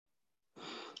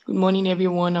Good morning,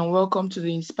 everyone, and welcome to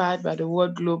the Inspired by the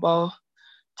Word Global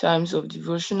Times of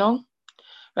Devotional.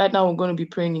 Right now, we're going to be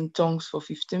praying in tongues for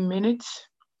 15 minutes.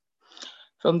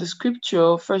 From the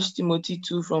scripture, 1 Timothy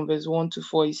 2, from verse 1 to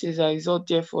 4, it says, I exhort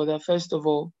therefore that first of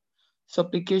all,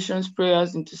 supplications,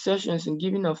 prayers, intercessions, and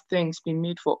giving of thanks be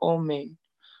made for all men,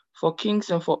 for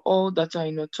kings and for all that are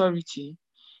in authority,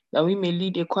 that we may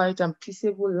lead a quiet and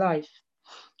peaceable life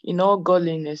in all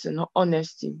godliness and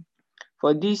honesty.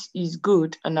 For this is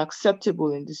good and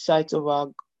acceptable in the sight of our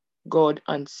God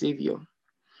and Savior,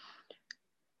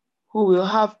 who will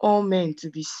have all men to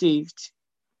be saved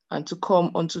and to come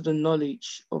unto the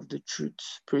knowledge of the truth.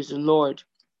 Praise the Lord.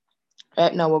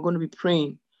 Right now, we're going to be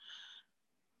praying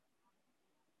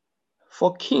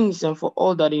for kings and for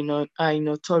all that are in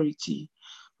authority.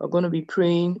 We're going to be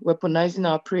praying, weaponizing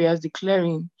our prayers,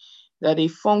 declaring that they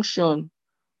function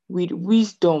with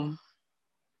wisdom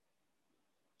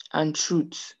and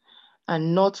truth,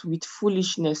 and not with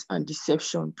foolishness and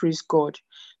deception. Praise God.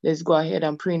 Let's go ahead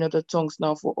and pray in other tongues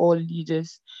now for all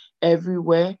leaders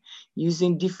everywhere,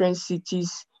 using different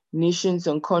cities, nations,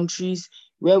 and countries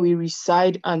where we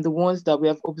reside, and the ones that we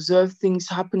have observed things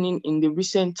happening in the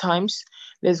recent times.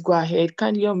 Let's go ahead.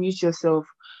 Kindly unmute yourself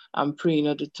and pray in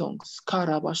other tongues.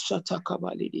 Karabashata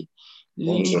kabalidi.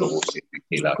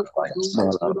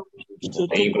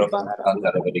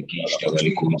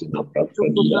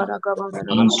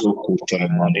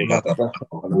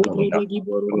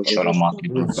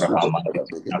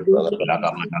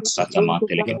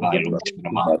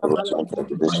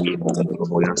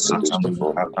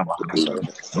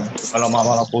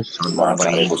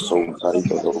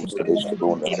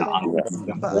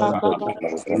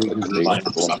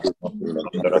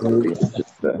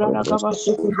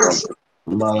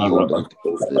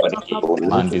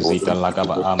 Mandizita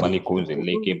lagaba amali kunze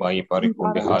leke bai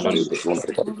parikunde hallelujah.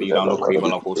 Lirano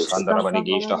kribala ko sandara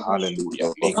barigishta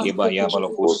hallelujah. Leke bai abala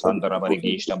ko sandara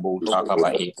barigishta butaka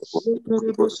bai.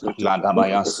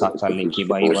 Lagabaya sata leke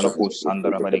bai abala ko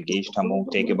sandara barigishta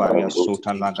muteke bai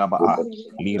suta lagaba.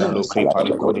 Lirano kri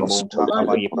parikunde butaka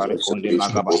bai parikunde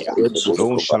lagabaya.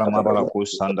 Lo shalama bala ko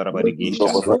sandara barigishta.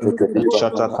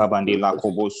 Shata kabandi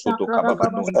lakobo suto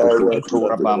kababanondo.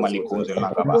 Intura ba malikunze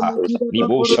lagabaha.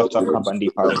 Libo shata kabandi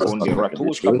parikonde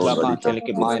ratus kabla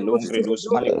manteleke bai longredus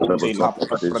malikonde la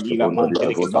prafradila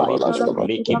manteleke bai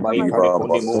leke bai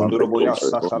parikonde mondoroboya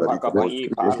sata laka bai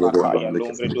pala kaya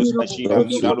longredus majida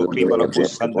lira lo kribala ko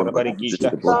sandara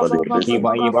barigishta ke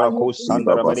bai bala ko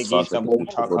sandara barigishta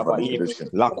bota kabai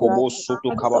la kobo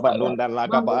soto kababa nonda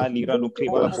laga ba lira lo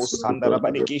kribala ko sandara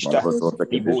barigishta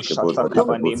libo shata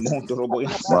kabandi mondoroboya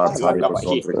sata laga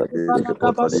bai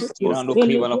Irando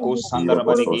kribala ko sandara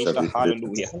barigishta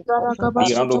hallelujah.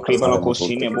 Irando kribala ko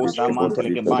shine bosa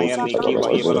manteleke baya leke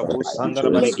bai bala ko sandara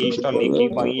barigishta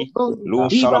leke bai lu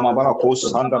shalama bala ko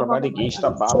sandara barigishta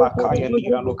bala kaya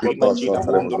lirando krima jida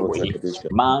mondoro boy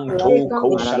manto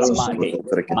ko shalamande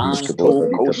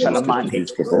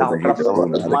la prafro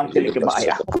manteleke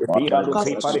baya lirando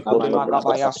kripare ko la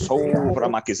gabaya sovra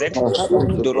makizet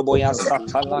mondoro boya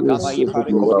satala gabai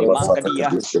pare ko de mangadia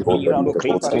lirando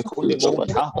kripare ko de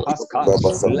monta paska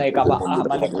legaba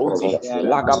amale kozi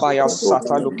lagabaya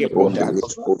sata luke ponda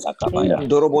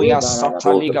Doroboya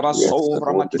sataliga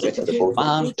basovra makizet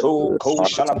manto ko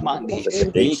shalamande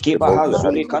liki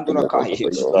bahazuli kandura kai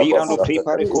lirando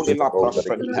prepare konde la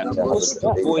prafradila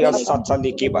boya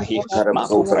sataliki bahi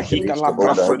makufra hika la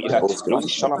prafradila lo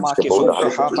shalamake zovra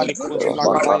hamali kunze la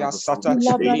gabaya sata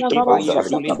liki bayi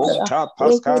zuli bonta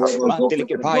paska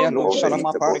mantelike baya lo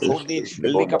shalama pare konde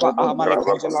ligaba amale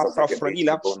kunze la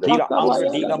prafradila lira angra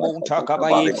dila monta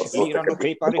kabayi lirando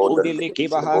prepare konde liki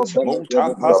baha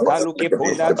monta paska luke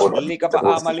ponda ligaba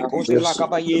amali kunze la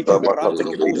kabayi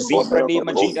randro zivra de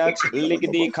majida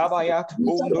ligdi kabaya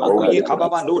bundro boye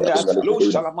kababa nunda lo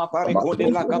shalama pare konde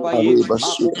la kabayi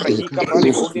maku frahika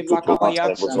pare konde la kabaya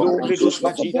lo redus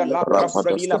majida la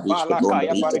prafradila bala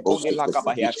kaya pare konde la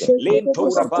kabaya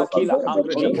lentora bakila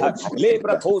angrediha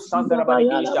lebra ko sandra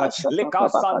barigista le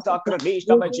kasanta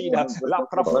kradista majida la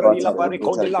prafradila pare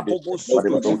konde la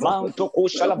kobosutu manto ko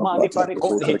shalamani pare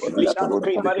konde lirano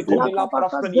kre pare konde la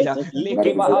prafradila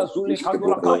leke bahazule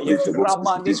kandula kai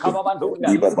ramani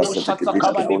kababandunda lo shata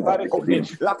kabani pare konde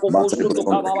la kobosutu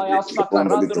kabaya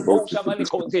sakarandro bosha mali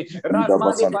konde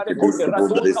ramani pare konde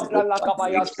rato kabla la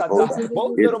kabaya santa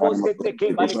bondro bosete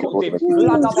ke mali konde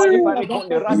la kabaya pare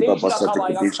konde radesha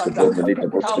kabaya santa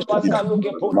tampas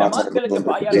kaluke ponda mantele ke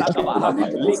baya la kabaha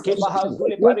leke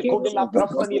bahazule pare konde la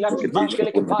prafradila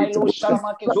mantele ke bailo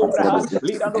sharama ke zobra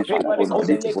lirano Lirando Crepare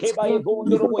Condele Kebae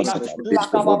Bondoroboya,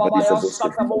 Lakababaya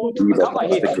Satamont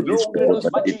Kabae, Longrenos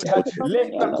Matita,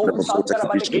 Lembraco Sandra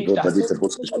Malekita,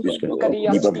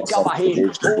 Lucadia Ikabahe,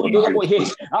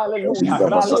 Bondoroboye, Hallelujah,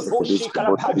 Raleposhi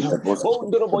Kalapaya,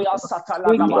 Bondoroboya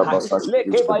Satalagabaha,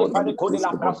 Lekebae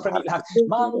Parecodela Prafranila,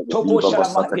 Mantoko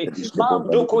Shalamande,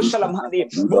 Mantoko Shalamande,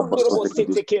 Bondorobo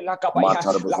Siteke Lakabaya,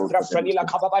 La Prafranila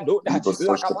Kababadoda,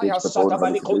 Lakabaya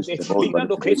Satabalikonde,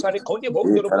 Lirando Crepare Conde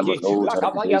Bondoroboye,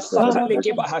 Lakabaya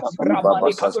Satalekebaha,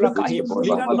 Ramani Kadurakahi,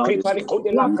 Lirando Crepare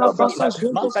Conde La Prafranila,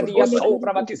 Mantadia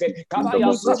Sobra Batize,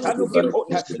 Kabaya Sataluke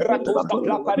Ponda, Ratos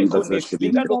Kaplapare Conde,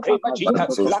 Lirando Crepachita,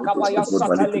 Lakabaya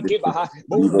Satalekebaha,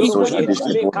 Bondoroboye,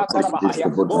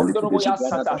 Lekatarabahaya, Bondoroboya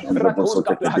Sata, Ratos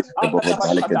Kapla,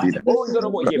 Akatabashata,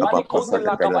 Bondoroboye, Manikonde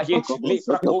Lakabaye,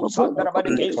 Leprako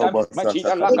Sandarabadeketa,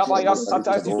 Machida Lakabaya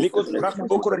Sata, Likos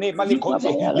Prakokurne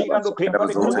Malikonde, Lirando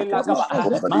Crepare Conde Lakabaha,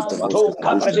 Manto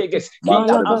Capradeges,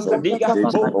 Kia Ambradiga,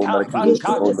 Bota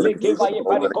Banka, Lekebaye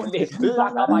Parikonde,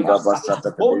 Lakabaya Sata,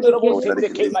 Bondorobo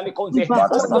Siteke Malikonde,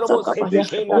 Bondorobo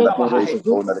Siteke Lakabahai,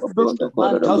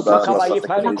 Manta Sakabaye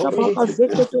Parikonde,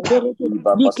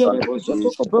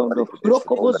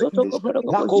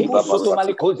 Lakobo soto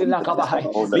malikoze lakabahai,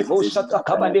 libo shata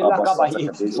kabade lakabahi,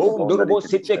 bondorobo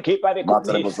site kepare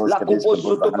konde, lakobo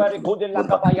soto pare konde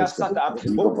lakabaya sata,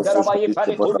 bondarabaye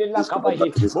pare konde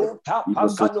lakabahi, bonta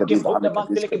pakalo ke ponda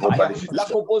mantele ke baya,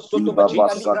 lakobo soto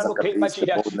machina lirano ke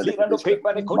machina, lirano ke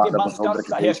pare konde manta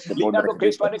saya, lirano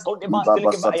ke pare konde mantele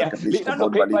ke baya, lirano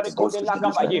ke pare konde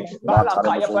lakabahi,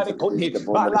 balakaya pare konde,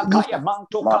 balakaya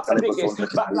manto kapradeges,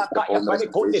 balakaya pare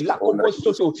konde lakobo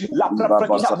soto, la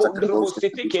prapranila bondorobo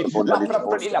sitike, la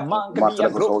prapranila mangria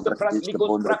growth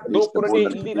prasligos prakto prode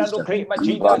lirano crema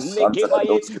chida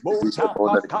lekebaye, bota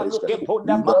pakalo ke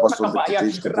ponda manta kabaya,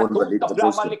 rato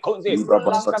kaplama lekonze,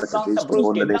 langa santa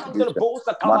bruske dandel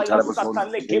bosa kabaya sata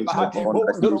lekeba,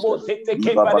 bondorobo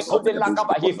sitike pare konde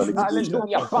lakabaye,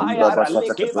 hallelujah, bayara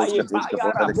lekebaye,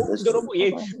 bayara bondorobo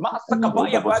ye, masa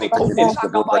kabaya pare konde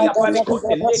lakabaya pare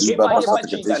konde lekebaye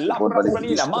machida, la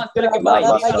prapranila manteleke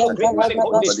baye, lirano crema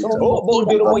lekonde, oh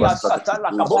bondorobo ya sata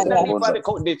lakabonda lipare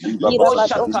konde, libo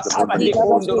shata kabade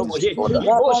bondorobo ye,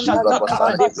 libo shata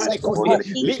kabade pare konde,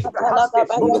 libra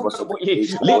hastes bondorobo ye,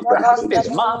 libra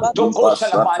hastes manto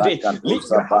koshalamande,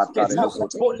 libra hastes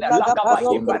bola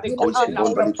lakabaye pare konde la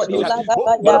prapranila,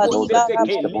 bondorobo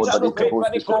siteke lirano crema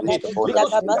lekonde, libo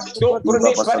do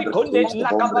prone pare konde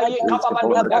lakabaye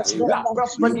kababadonda, la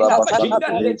prapranila majinda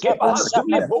lekeba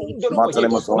hasule bondorobo ye,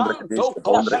 manto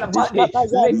koshalamande,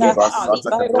 lekeba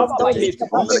lekabaye,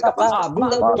 lekaba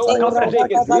manto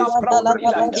kabradeges, la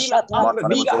prapranila kila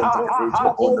amradiga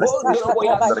ha bondorobo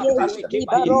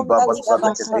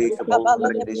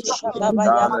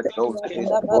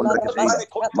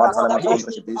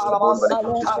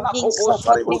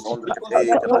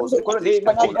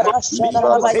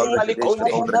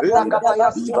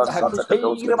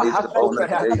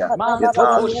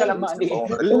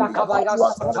ya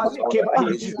sata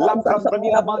lekebaye, la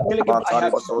prapranila mantele ke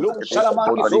baya, lo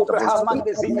shalamandi sopra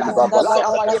hamande zida, la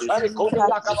kabaye pare konde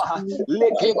la kabaha,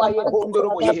 leke baye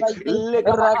bondorobo ye,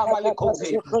 leke bahama le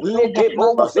konde, leke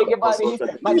bon sege bari,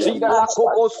 machida la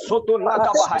kobo soto la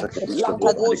kabaha, la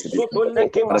kobo soto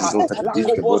leke baha, la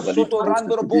kobo soto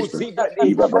randoro bo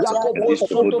zibrade, la kobo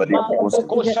soto manto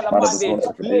kosha la mande,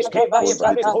 leke baye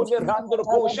pare konde randoro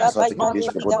kosha,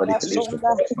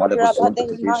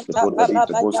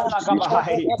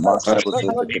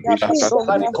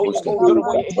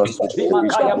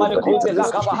 Zimakaya Malekonde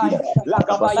Lakabahai,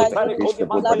 Lakabaye Parekonde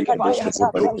Manteleke Baya,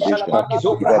 Lo Shalamaki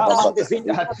Zopra Hamande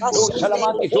Zinda, Lo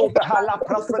Shalamaki Zopra Hala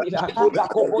Prafranila,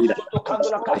 Lakobo Soto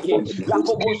Kandula Kaye,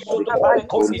 Lakobo Soto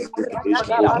Parekonde,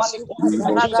 Prafranila Malekonde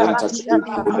Machida,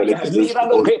 Lira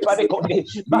Loke Parekonde,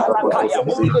 Balakaya,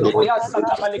 Bondoroboya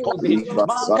Sata Malekonde,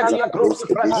 Mankaria Gross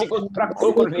Prasligos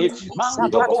Praktokorne,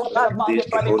 Mantoko Shalamande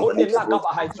Parekonde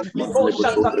Lakabahai, Libo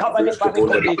Shata Kabale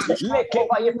Parekonde, Leke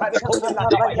Baye Parekonde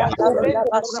Lakabaya,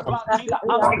 Lekila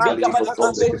Amriga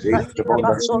Malikonde,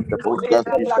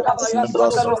 Lakabaya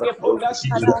Sata Loke Ponda,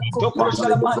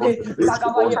 Tokoshalamande,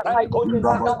 Lakabaye Parekonde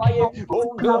Lakabaye,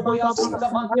 Bondoroboya Sata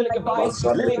Manteleke Baye,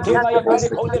 Leke Baye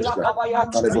Parekonde Lakabaya,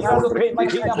 Lira Loke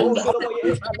Machina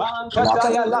Bondoroboye,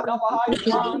 Mantataya Lakabaye,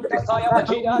 Mantataya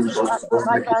Machina,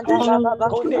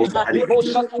 Konde, Libo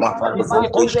Shata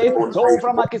Malikonde,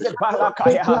 Sovra Makise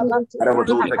Balakaya.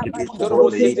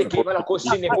 Dorobo sete ke bala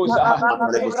koshine bosa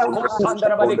libra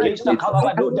kosandara bale keista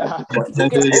kababadoda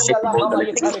ke ponda la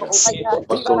kabaye pare koshi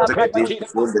libra la ke machina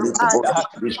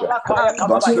la kaya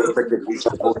kabaye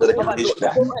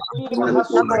kabadoda libra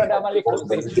haso prada male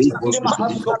konde libra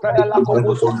haso prada la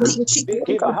koboso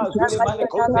ke bahazule male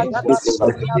konde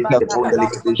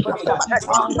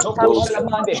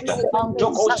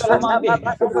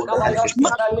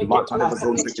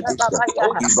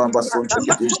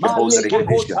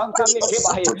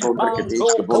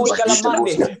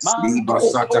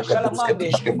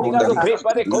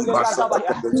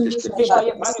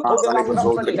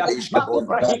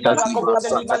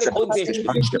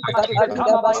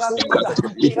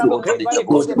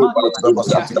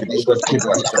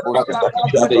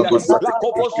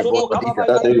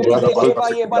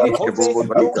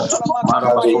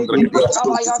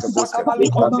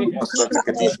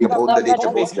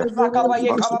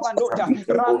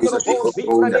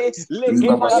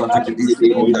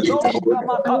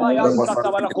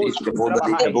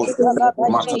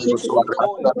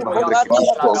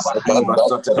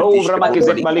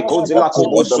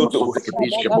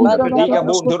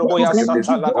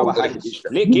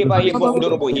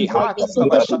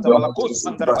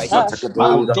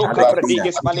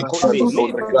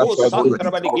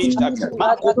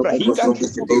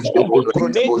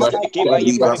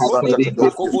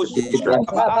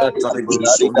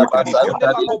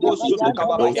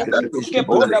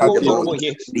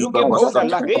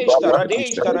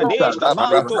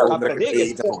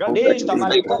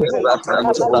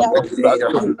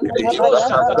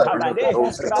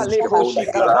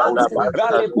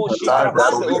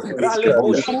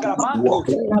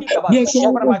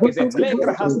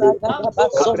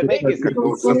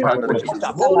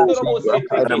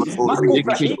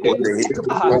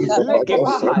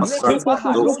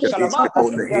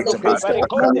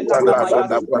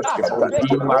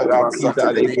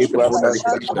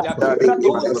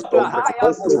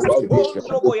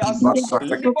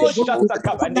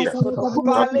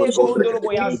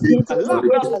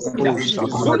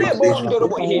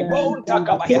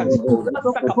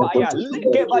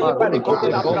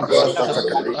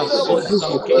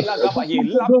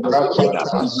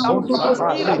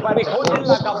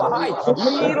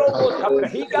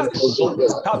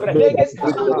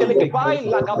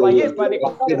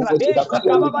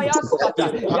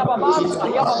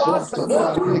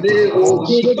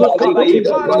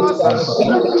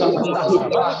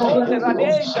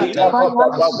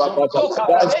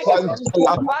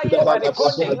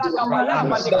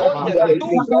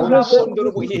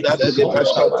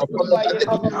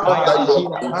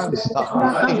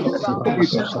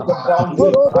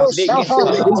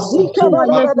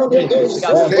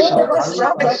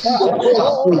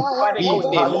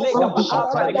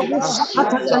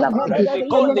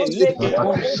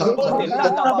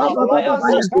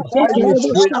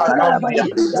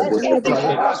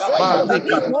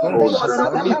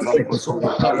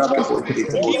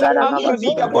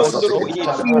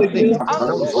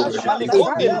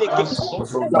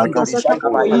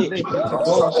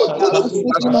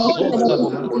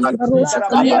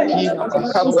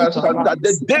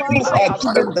The devil's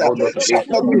agenda shall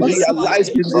not be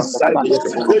realized in this cycle.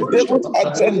 The devil's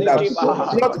agenda shall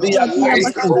not be realized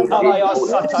in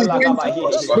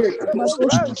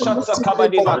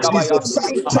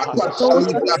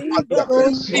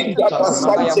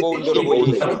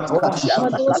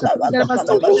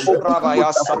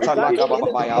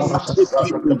as a royal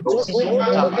priesthood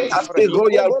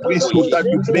that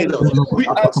you made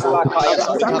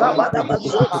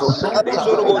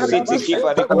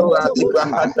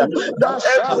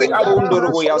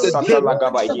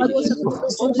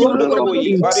us,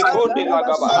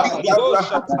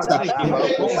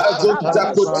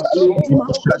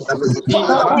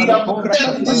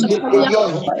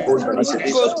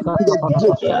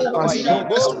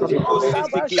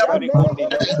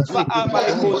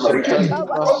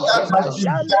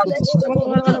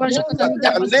 we ask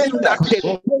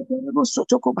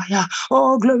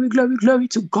oh, glory, glory, glory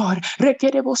to God.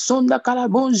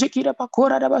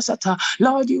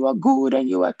 Lord, you are good and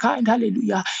you are kind.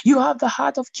 Hallelujah. You have the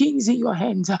heart of kings in your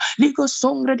hands.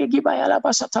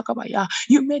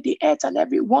 You made the earth and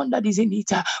everyone that is in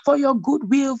it for your good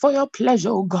will, for your pleasure,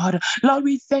 oh God. Lord,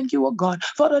 we thank you, oh God,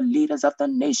 for the leaders of the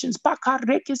nations.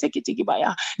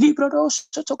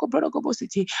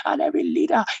 And every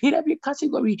leader in every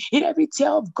category, in every tier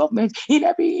of government, in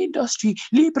every industry.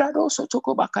 We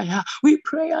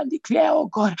pray and declare, oh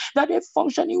God, that they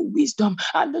function in wisdom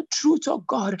and the truth of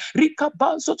God. That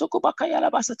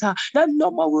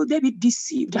no more will they be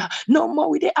deceived, no more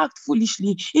will they act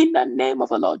foolishly in the name of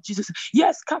the Lord Jesus.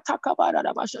 Yes,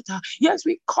 yes,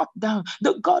 we cut down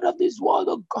the God of this world,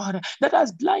 oh God, that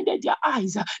has blinded their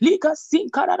eyes.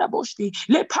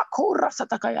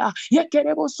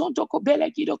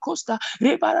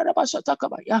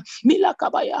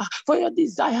 For your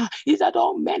desire is that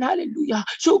all men hallelujah,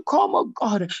 should come, oh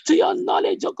God, to your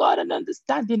knowledge, oh God, and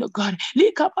understanding, oh God.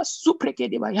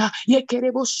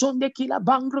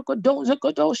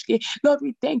 Lord,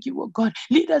 we thank you, oh God.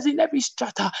 Lead us in every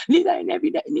strata, lead us in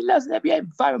every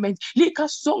environment. They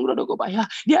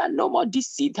are no more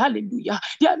deceived, hallelujah.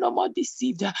 They are no more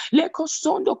deceived. And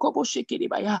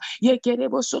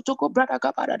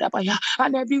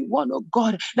everyone, oh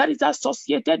God, that is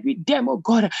associated with them, oh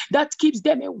God, that keeps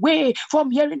them away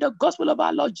from hearing the gospel of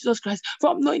our Lord Jesus Christ,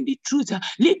 from knowing the truth,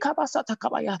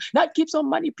 that keeps on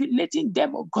manipulating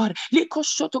them, oh God. We cut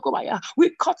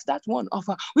that one off.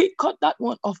 We cut that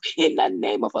one off in the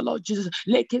name of our Lord Jesus.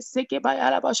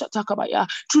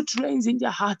 Truth reigns in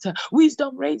their heart,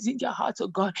 wisdom reigns in their heart, oh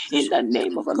God, in the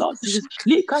name of our Lord Jesus.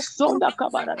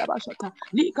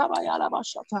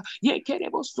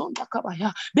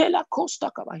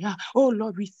 Oh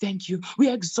Lord, we thank you. We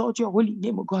exalt your holy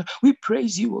name, oh God. We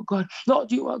praise you, oh God.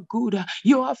 Lord, you are good.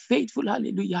 You are faithful.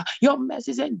 Hallelujah. Your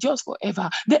mercy endures forever.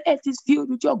 The earth is filled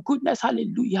with your goodness.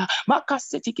 Hallelujah.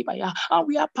 And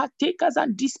we are partakers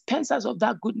and dispensers of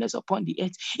that goodness upon the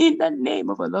earth. In the name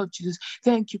of our Lord Jesus.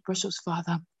 Thank you, precious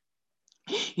Father.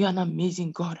 You're an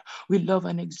amazing God. We love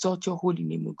and exalt your holy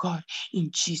name, O God. In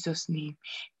Jesus' name,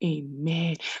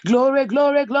 amen. Glory,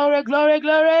 glory, glory, glory,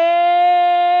 glory.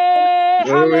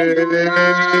 Hallelujah.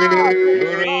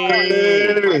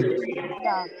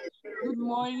 Hallelujah. Good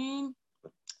morning,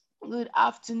 good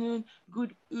afternoon,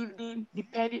 good evening,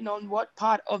 depending on what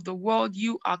part of the world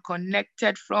you are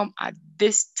connected from at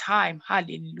this time.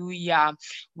 Hallelujah.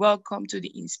 Welcome to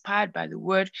the Inspired by the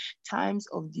Word Times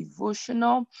of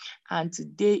Devotional. And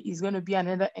today is going to be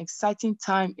another exciting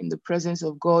time in the presence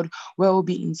of God, where we'll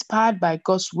be inspired by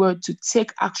God's word to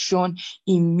take action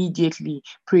immediately.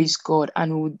 Praise God.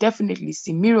 And we'll definitely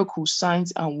see miracles,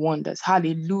 signs, and wonders.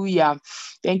 Hallelujah.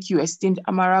 Thank you, esteemed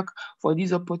Amarak, for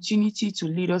this opportunity to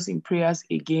lead us in prayers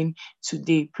again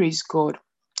today. Praise God.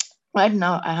 Right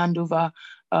now, I hand over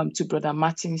to Brother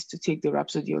Martins to take the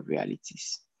Rhapsody of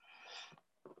Realities.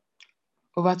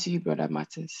 Over to you, Brother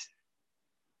Martins.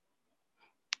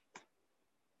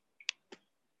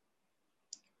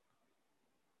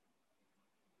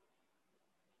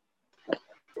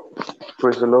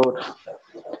 Praise the Lord.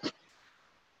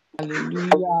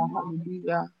 Hallelujah.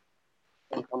 Hallelujah.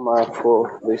 Thank you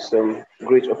for this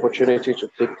great opportunity to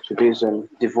take today's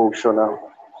devotional.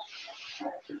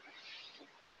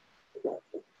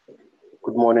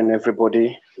 Good morning,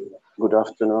 everybody. Good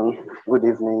afternoon. Good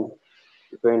evening,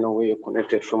 depending on where you're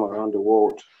connected from around the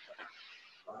world.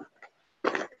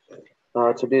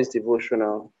 Today's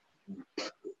devotional,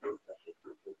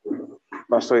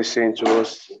 Pastor is saying to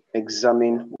us,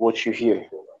 examine what you hear.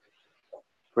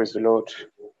 Praise the Lord.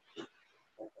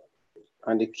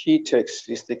 And the key text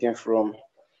is taken from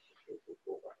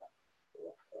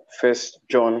 1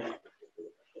 John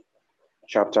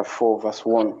chapter 4, verse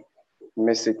 1,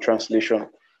 Message translation.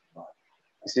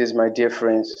 It says, my dear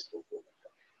friends,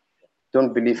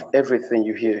 don't believe everything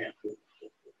you hear.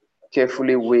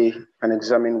 Carefully weigh and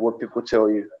examine what people tell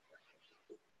you.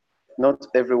 Not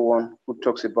everyone who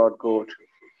talks about God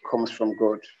comes from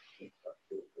God.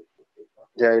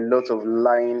 There are a lot of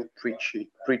lying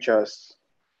preachers.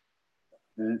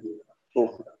 There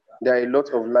are a lot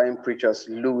of lying preachers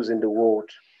loose in the world.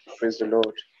 Praise the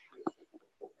Lord.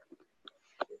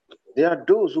 There are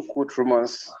those who quote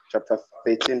Romans chapter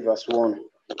 13, verse 1.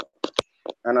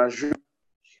 And assume,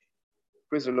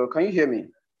 praise the Lord. Can you hear me?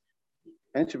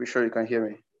 I need to be sure you can hear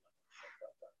me.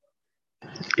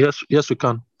 Yes, we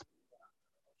can.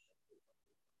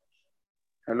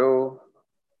 Hello?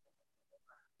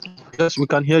 Yes, we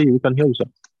can hear you. We can hear you, sir.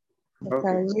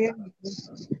 Okay.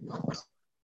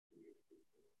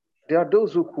 There are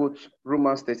those who quote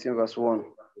Romans 13, verse 1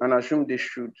 and assume they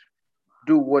should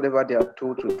do whatever they are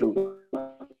told to do,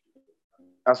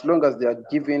 as long as they are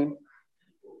given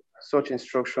such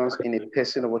instructions in a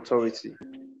person of authority.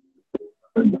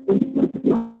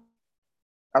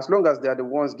 As long as they are the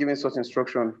ones giving such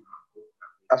instruction,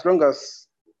 as long as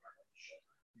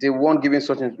the one giving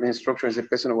such instruction is a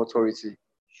person of authority,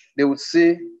 they would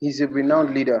say he's a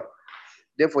renowned leader,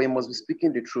 therefore he must be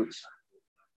speaking the truth.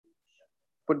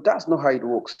 But that's not how it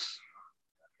works.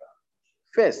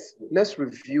 First, let's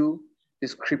review the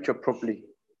scripture properly.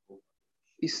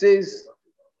 It says,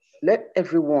 let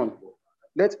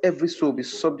every soul be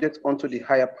subject unto the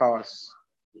higher powers,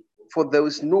 for there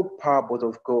is no power but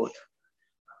of God.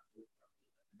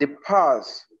 The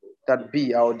powers that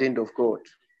be are ordained of God.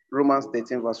 Romans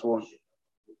 13, verse 1.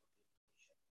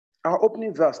 Our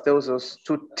opening verse tells us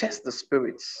to test the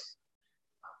spirits.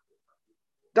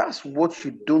 That's what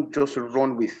you don't just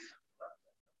run with.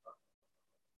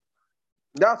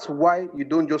 That's why you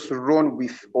don't just run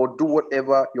with or do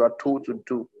whatever you are told to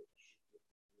do.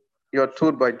 You are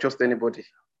told by just anybody.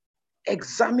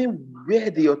 Examine where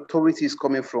the authority is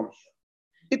coming from.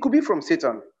 It could be from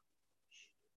Satan.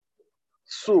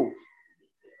 So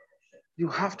you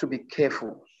have to be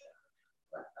careful.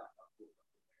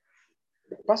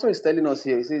 The pastor is telling us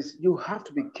here, he says, you have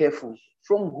to be careful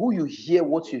from who you hear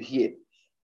what you hear.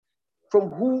 From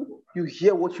who you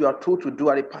hear what you are told to do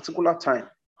at a particular time.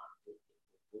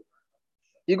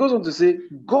 He goes on to say,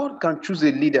 God can choose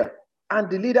a leader, and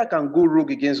the leader can go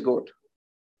rogue against God.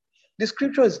 The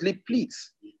scripture is replete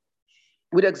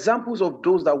with examples of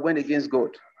those that went against God,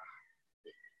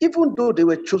 even though they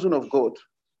were chosen of God.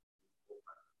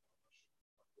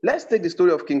 Let's take the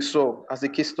story of King Saul as a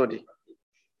case study.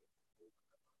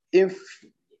 In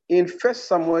 1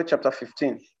 Samuel chapter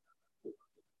 15,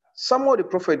 Samuel the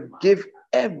prophet gave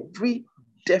very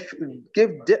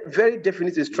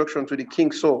definite instruction to the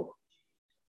king Saul.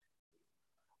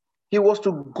 He was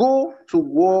to go to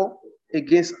war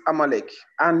against Amalek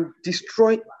and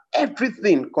destroy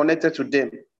everything connected to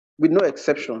them, with no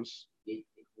exceptions. He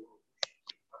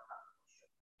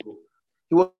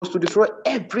was to destroy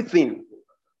everything.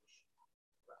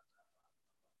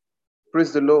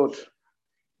 Praise the Lord.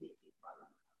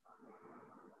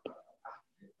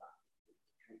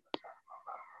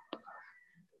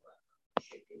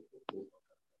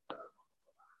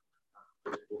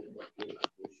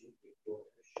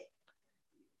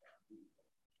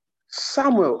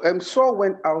 Saul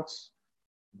went out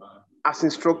as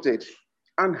instructed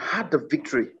and had the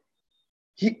victory.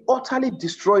 He utterly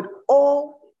destroyed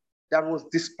all that was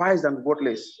despised and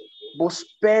worthless, but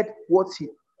spared what he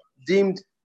deemed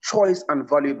choice and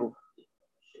valuable.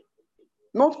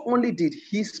 Not only did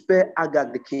he spare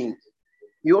Agag the king,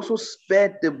 he also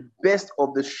spared the best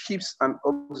of the sheep and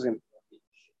oxen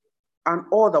and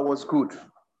all that was good.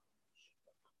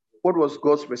 What was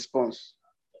God's response?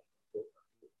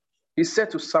 He said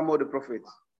to Samuel the prophet,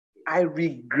 I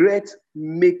regret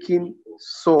making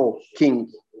Saul king,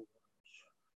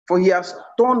 for he has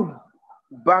turned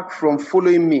back from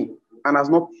following me and has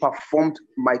not performed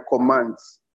my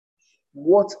commands.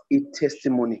 What a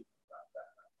testimony.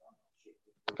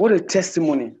 What a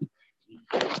testimony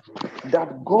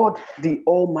that God the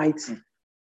Almighty,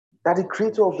 that the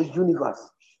creator of the universe,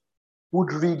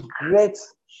 would regret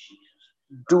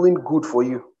doing good for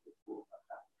you.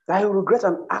 That he would regret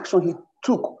an action he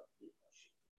took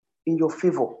in your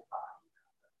favor.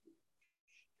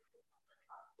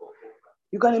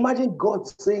 You can imagine God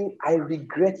saying, I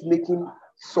regret making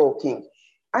Saul king.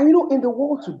 And you know, in the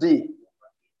world today,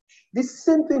 the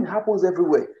same thing happens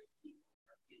everywhere.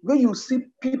 Where you see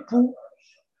people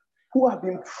who have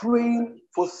been praying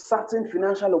for certain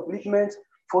financial upliftment,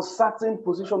 for certain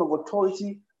position of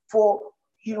authority, for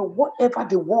whatever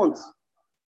they want.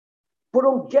 But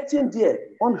on getting there,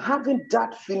 on having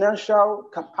that financial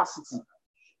capacity,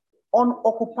 on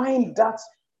occupying that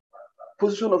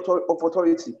position of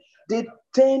authority, they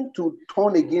tend to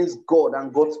turn against God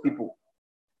and God's people.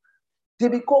 They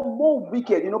become more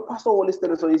wicked. Pastor always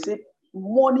tells us, he said,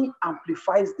 money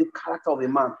amplifies the character of a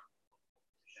man.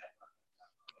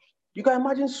 You can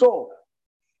imagine Saul.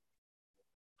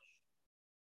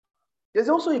 There's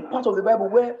also a part of the Bible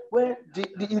where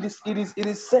it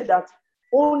is said that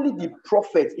only the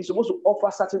prophet is supposed to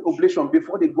offer certain oblation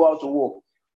before they go out to war.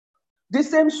 The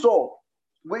same Saul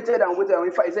waited and waited.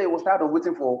 In fact, he said he was tired of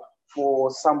waiting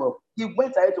for Samuel. He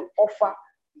went ahead to offer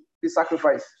the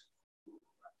sacrifice.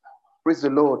 Praise the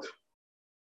Lord.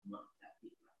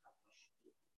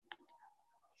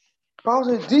 Paul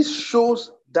says this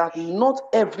shows that not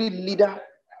every leader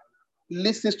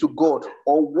listens to God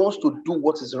or wants to do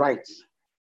what is right.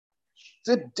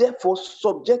 So therefore,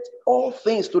 subject all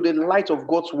things to the light of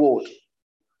God's word.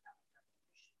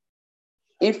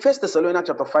 In 1 Thessalonians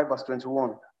chapter 5, verse 21,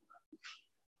 1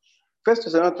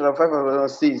 Thessalonians chapter 5, verse 21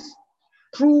 says,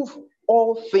 prove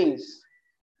all things,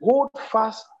 hold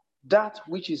fast that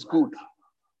which is good.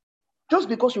 Just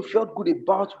because you felt good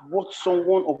about what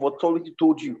someone of authority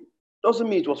told you, doesn't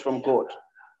mean it was from God.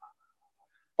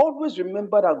 Always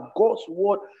remember that God's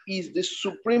word is the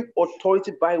supreme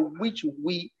authority by which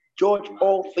we judge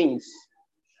all things.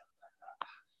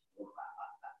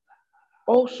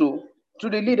 Also, to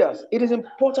the leaders, it is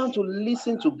important to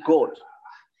listen to God.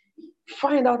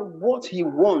 Find out what he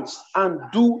wants and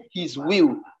do his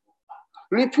will.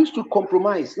 Refuse to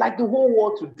compromise, like the whole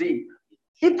world today.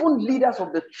 Even leaders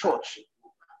of the church,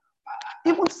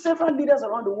 even several leaders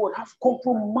around the world have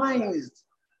compromised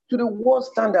to the world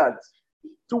standards,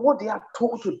 to what they are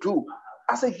told to do,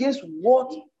 as against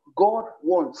what God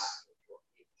wants.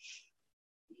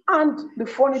 And the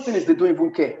funny thing is they don't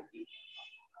even care.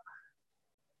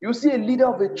 You see a leader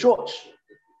of a church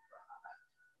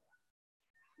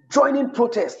joining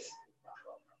protests,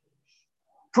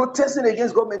 protesting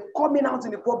against government, coming out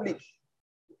in the public.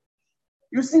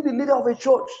 You see the leader of a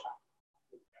church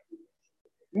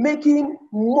making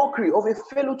mockery of a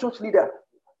fellow church leader.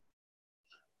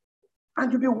 And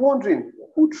you'll be wondering,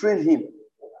 who trained him?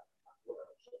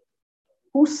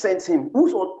 Who sent him?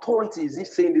 Whose authority is he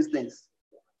saying these things?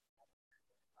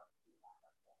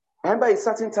 I remember a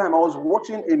certain time I was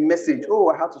watching a message. Oh,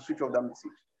 I had to switch off that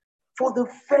message. For the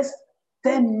first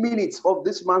 10 minutes of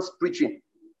this man's preaching,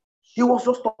 he was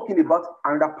just talking about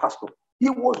another pastor. He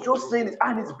was just saying it,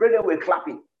 and his brethren were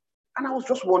clapping. And I was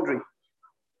just wondering,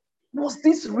 was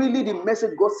this really the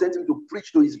message God sent him to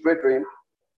preach to his brethren?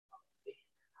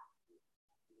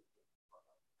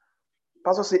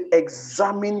 Pastor said,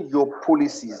 examine your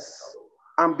policies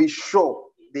and be sure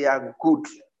they are good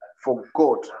for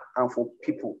God and for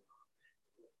people.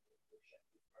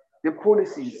 The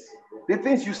policies, the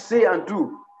things you say and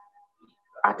do,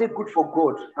 are they good for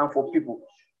God and for people?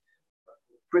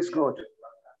 Praise God.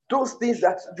 Those things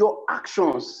that your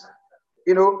actions,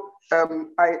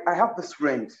 I have this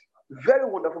friend, very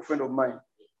wonderful friend of mine.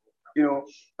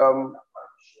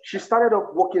 She started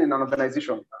up working in an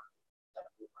organization.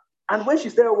 And when she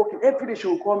started working, every day she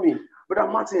will call me,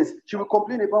 Brother Martins. She will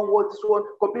complain about what this one,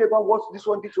 complain about what this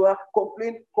one did to her,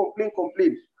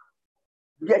 complain.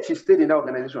 Yet she stayed in that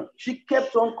organization. She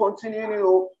kept on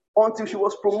continuing, until she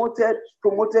was promoted,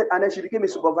 and then she became a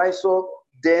supervisor,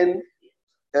 then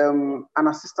an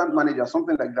assistant manager,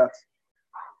 something like that.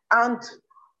 And,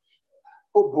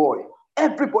 oh boy,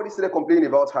 everybody started complaining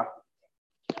about her.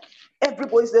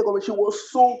 Everybody started complaining. She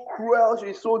was so cruel,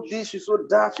 she's so this, she's so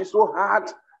that, she's so hard.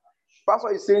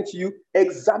 Pastor is saying to you,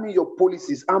 examine your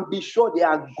policies and be sure they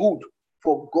are good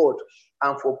for God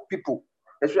and for people,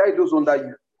 especially those under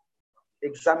you.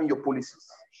 Examine your policies.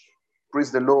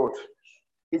 Praise the Lord.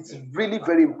 It's really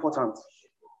very important.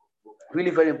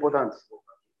 Really very important.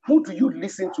 Who do you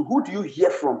listen to? Who do you hear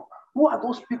from? Who are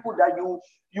those people that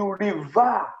you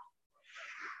revere?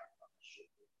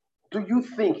 Do you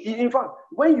think? In fact,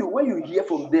 when you hear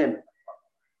from them,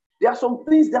 there are some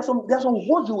things, there are some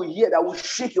words you will hear that will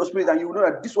shake your spirit, and you will know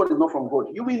that this one is not from God.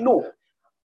 You will know.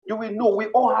 You will know. We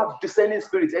all have discerning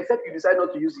spirits, except you decide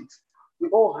not to use it. We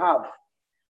all have.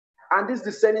 And this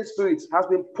discerning spirit has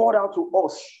been poured out to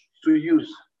us to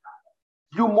use.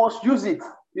 You must use it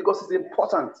because it's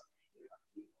important.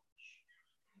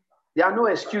 There are no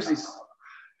excuses.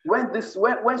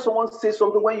 When someone says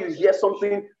something, when you hear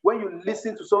something, when you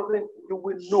listen to something, you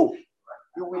will know.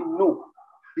 You will know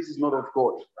this is not of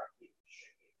God.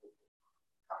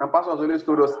 And Pastor has always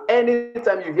told us,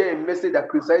 anytime you hear a message that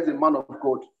criticizes a man of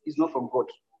God, it's not from God.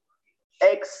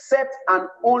 Except and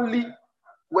only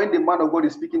when the man of God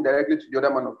is speaking directly to the other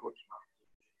man of God.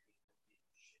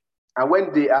 And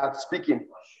when they are speaking,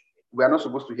 we are not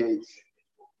supposed to hear it.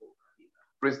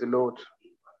 Praise the Lord.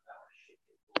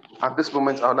 At this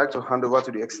moment, I would like to hand over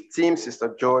to the esteemed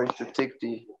Sister Joy to take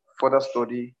the further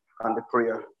study and the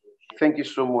prayer. Thank you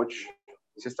so much,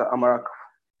 Sister Amarak,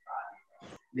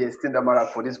 the esteemed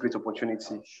Amarak, for this great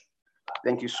opportunity.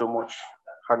 Thank you so much.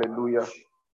 Hallelujah.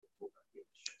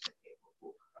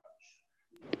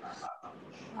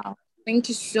 Wow. Thank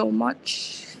you so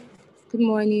much. Good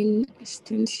morning,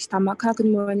 esteemed Sister Amaka. Good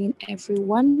morning,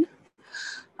 everyone.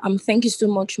 Thank you so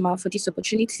much, Ma, for this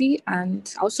opportunity.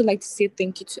 And I also like to say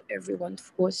thank you to everyone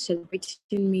for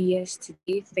celebrating me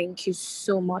yesterday. Thank you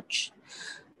so much.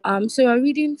 So we're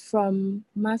reading from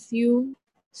Matthew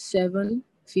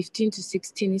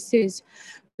 7:15-16. It says,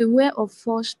 beware of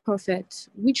false prophets,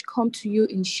 which come to you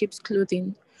in sheep's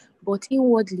clothing, but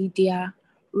inwardly they are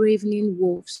ravening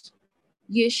wolves.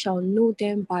 Ye shall know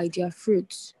them by their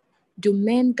fruits. Do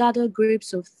men gather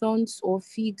grapes of thorns or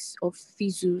figs of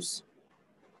thistles?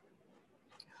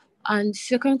 And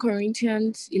 2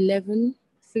 Corinthians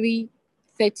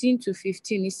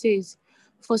 11:13-15, it says,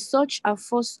 for such are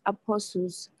false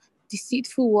apostles,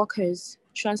 deceitful workers,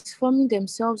 transforming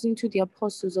themselves into the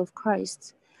apostles of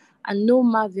Christ. And no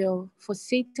marvel, for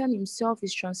Satan himself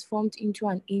is transformed into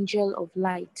an angel of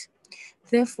light.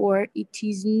 Therefore, it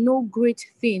is no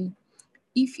great thing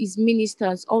if his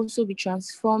ministers also be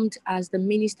transformed as the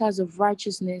ministers of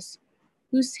righteousness,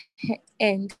 whose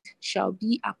end shall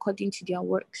be according to their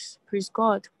works. Praise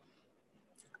God.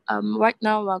 Right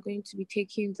now, we're going to be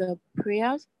taking the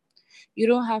prayers. You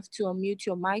don't have to unmute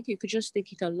your mic. You could just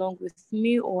take it along with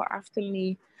me or after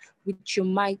me with your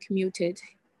mic muted.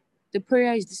 The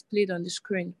prayer is displayed on the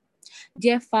screen.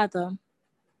 Dear Father,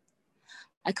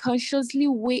 I consciously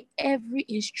weigh every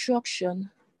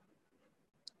instruction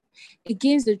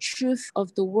against the truth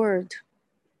of the word,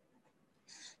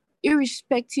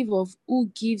 irrespective of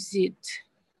who gives it.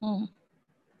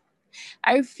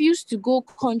 I refuse to go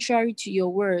contrary to your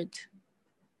word,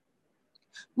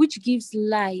 which gives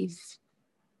life,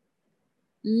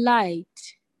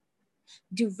 light,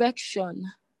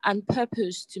 direction, and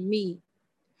purpose to me.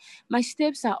 My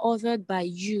steps are ordered by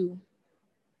you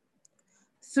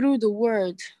through the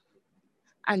word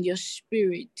and your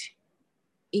spirit.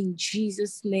 In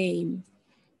Jesus' name,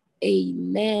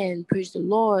 amen. Praise the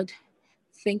Lord.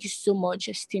 Thank you so much,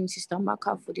 esteemed Sister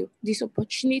Maka, for this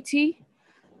opportunity.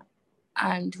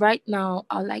 And right now,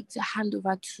 I'd like to hand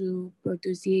over to Brother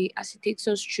Dozier as he takes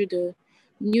us through the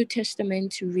New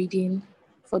Testament reading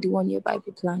for the 1 year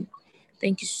Bible plan.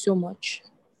 Thank you so much.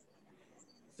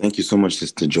 Thank you so much,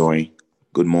 Sister Joy.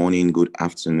 Good morning, good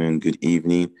afternoon, good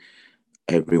evening,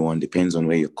 everyone. Depends on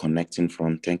where you're connecting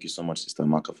from. Thank you so much, Sister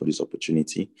Maka, for this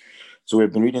opportunity. So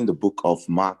we've been reading the book of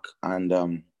Mark,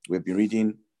 and we've been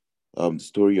reading the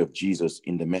story of Jesus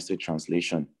in the Message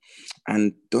translation.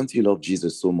 And don't you love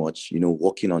Jesus so much?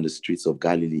 Walking on the streets of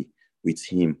Galilee with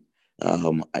him.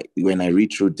 When I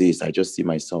read through this, I just see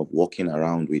myself walking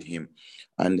around with him.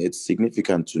 And it's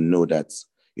significant to know that,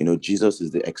 Jesus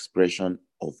is the expression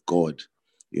of God.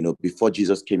 Before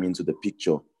Jesus came into the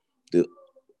picture, the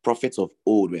prophets of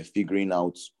old were figuring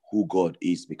out who God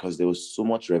is because there was so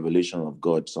much revelation of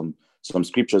God. Some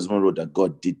scriptures even wrote that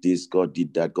God did this, God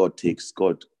did that, God takes,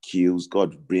 God kills,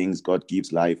 God brings, God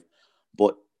gives life.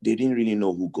 But they didn't really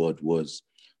know who God was.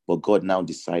 But God now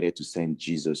decided to send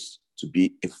Jesus to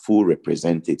be a full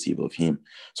representative of him.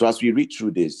 So as we read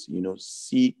through this,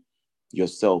 see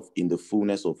yourself in the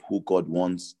fullness of who God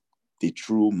wants the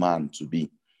true man to be,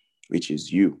 which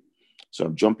is you. So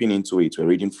I'm jumping into it. We're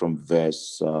reading from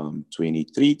verse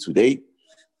 23 today.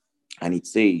 And it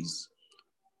says,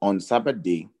 on Sabbath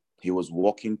day, he was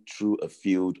walking through a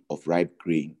field of ripe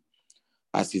grain.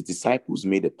 As his disciples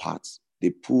made a path, they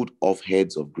pulled off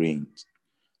heads of grain.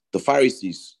 The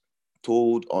Pharisees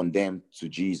told on them to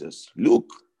Jesus, "Look,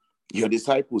 your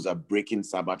disciples are breaking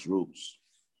Sabbath rules."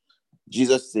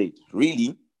 Jesus said,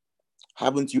 "Really?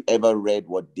 Haven't you ever read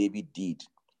what David did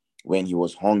when he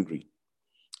was hungry,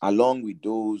 along with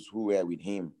those who were with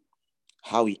him,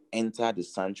 how he entered the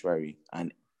sanctuary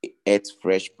and ate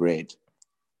fresh bread?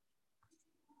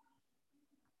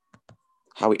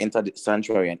 How he entered the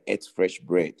sanctuary and ate fresh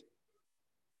bread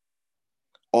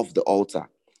off the altar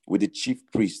with the chief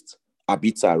priest,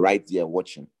 Abiathar, right there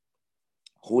watching.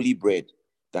 Holy bread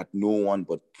that no one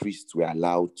but priests were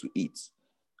allowed to eat,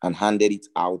 and handed it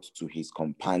out to his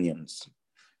companions."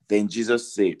 Then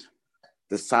Jesus said,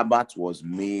 "The Sabbath was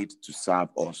made to serve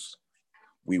us.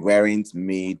 We weren't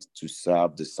made to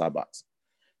serve the Sabbath.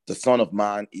 The Son of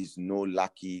Man is no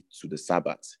lackey to the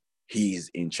Sabbath. He is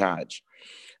in charge."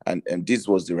 And this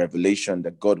was the revelation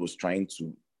that God was trying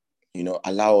to,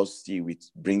 allow us to see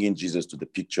with bringing Jesus to the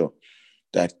picture.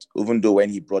 That even though when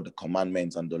he brought the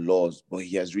commandments and the laws, but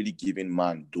he has really given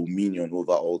man dominion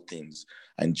over all things.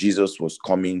 And Jesus was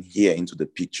coming here into the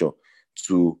picture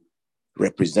to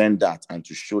represent that and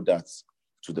to show that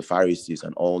to the Pharisees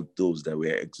and all those that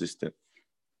were existed.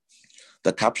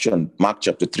 The caption, Mark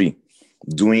chapter 3,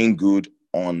 doing good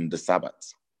on the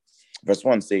Sabbath. Verse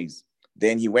 1 says,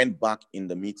 "Then he went back in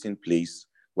the meeting place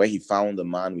where he found the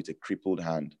man with a crippled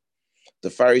hand. The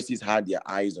Pharisees had their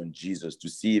eyes on Jesus to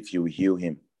see if he would heal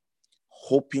him,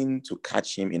 hoping to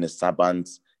catch him in a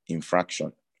Sabbath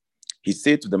infraction. He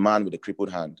said to the man with the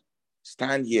crippled hand,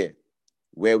 'Stand here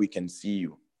where we can see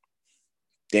you.'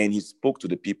 Then he spoke to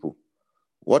the people.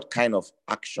 What kind of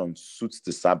action suits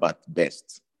the Sabbath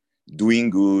best?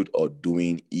 Doing good or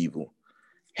doing evil?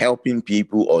 Helping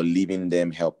people or leaving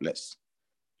them helpless?"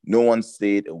 No one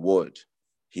said a word.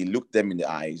 He looked them in the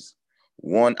eyes,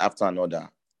 one after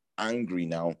another, angry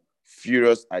now,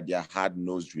 furious at their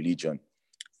hard-nosed religion.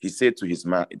 He said to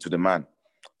the man,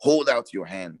 "Hold out your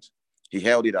hand." He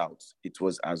held it out. It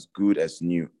was as good as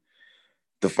new.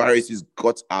 The Pharisees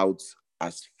got out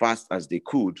as fast as they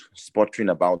could, sputtering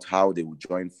about how they would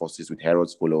join forces with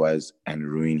Herod's followers and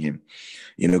ruin him.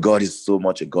 God is so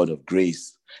much a God of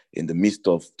grace. In the midst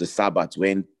of the Sabbath,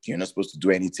 when you're not supposed to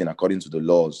do anything according to the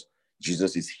laws,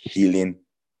 Jesus is healing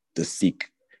the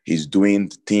sick. He's doing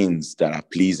things that are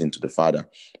pleasing to the Father,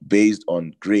 based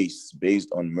on grace, based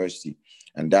on mercy.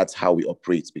 And that's how we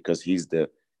operate, because he's the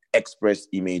express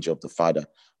image of the Father.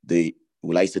 The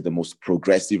most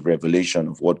progressive revelation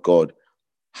of what God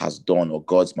has done, or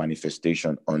God's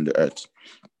manifestation on the earth.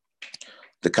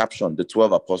 The caption, the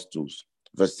 12 apostles.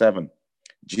 Verse 7,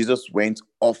 Jesus went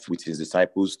off with his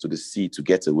disciples to the sea to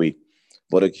get away,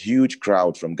 but a huge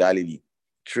crowd from Galilee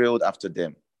trailed after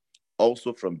them.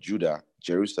 also from Judah,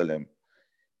 Jerusalem,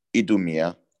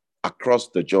 Idumea, across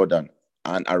the Jordan,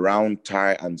 and around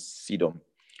Tyre and Sidon,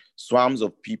 swarms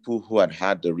of people who had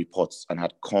heard the reports and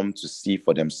had come to see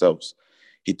for themselves.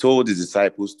 He told his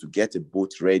disciples to get a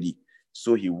boat ready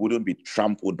so he wouldn't be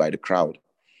trampled by the crowd.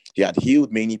 He had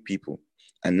healed many people,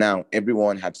 and now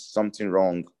everyone who had something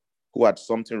wrong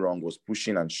was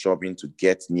pushing and shoving to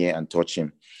get near and touch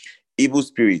him. Evil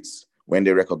spirits, when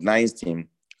they recognized him,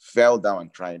 fell down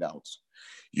and cried out,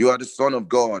 "You are the Son of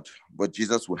God." But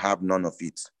Jesus would have none of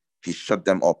it. He shut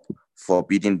them up,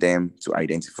 forbidding them to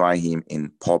identify him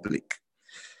in public.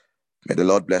 May the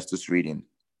Lord bless this reading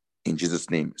in Jesus'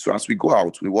 name. So as we go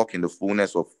out, we walk in the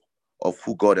fullness of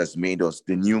who God has made us,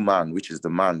 the new man, which is the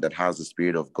man that has the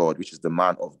Spirit of God, which is the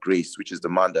man of grace, which is the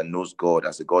man that knows God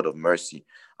as a God of mercy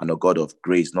and a God of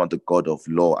grace, not the God of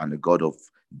law and a God of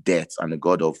death and a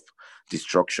God of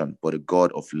destruction, but a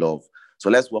God of love. So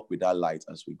let's walk with that light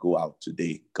as we go out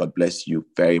today. God bless you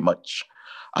very much.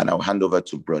 And I'll hand over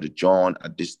to Brother John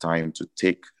at this time to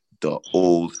take the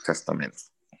Old Testament.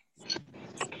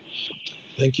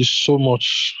 Thank you so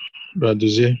much, Brother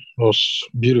Zé. It was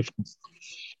beautiful.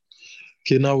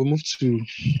 Okay, now we move to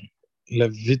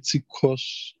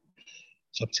Leviticus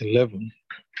chapter 11.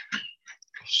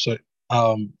 So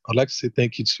I'd like to say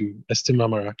thank you to Esther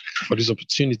Mamara for this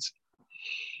opportunity.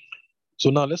 So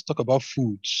now let's talk about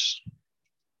foods.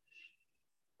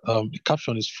 The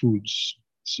caption is foods.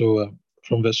 So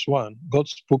from verse 1, God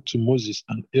spoke to Moses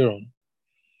and Aaron,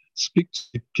 "Speak to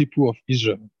the people of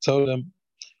Israel, tell them,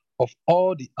 of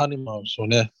all the animals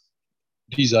on earth,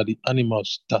 these are the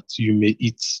animals that you may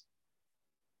eat.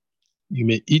 You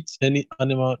may eat any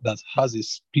animal that has a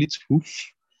split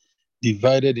hoof,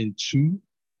 divided in two,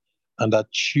 and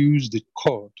that chews the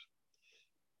cud,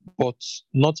 but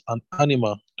not an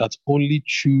animal that only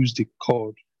chews the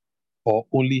cud or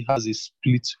only has a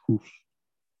split hoof."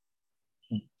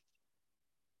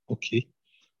 Okay.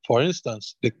 For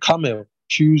instance, the camel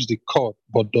chews the cud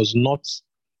but does not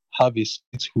have a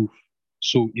split hoof,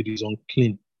 so it is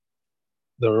unclean.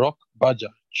 The rock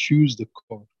badger chews the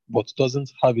cud but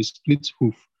doesn't have a split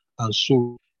hoof, and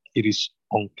so it is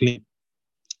unclean.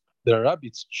 The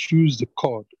rabbit chews the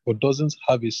cud but doesn't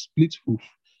have a split hoof,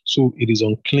 so it is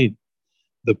unclean.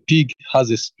 The pig has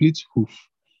a split hoof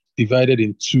divided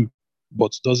in two,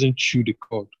 but doesn't chew the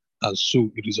cud, and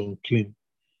so it is unclean.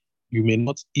 You may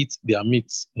not eat their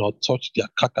meats nor touch their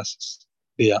carcasses.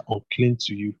 They are unclean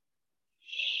to you.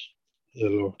 Dear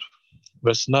Lord.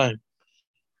 Verse 9.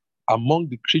 Among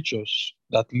the creatures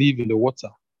that live in the water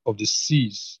of the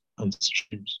seas and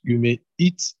streams, you may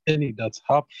eat any that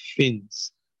have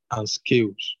fins and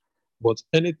scales, but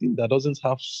anything that doesn't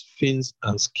have fins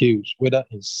and scales, whether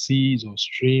in seas or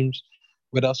streams,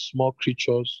 whether small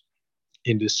creatures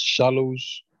in the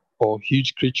shallows or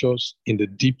huge creatures in the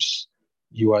deeps,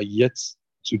 you are yet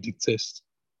to detest.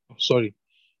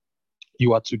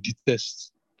 You are to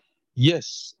detest.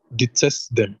 Yes,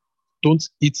 detest them. Don't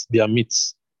eat their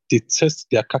meats. Detest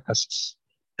their carcasses.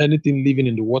 Anything living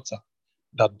in the water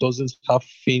that doesn't have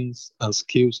fins and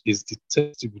scales is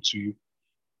detestable to you.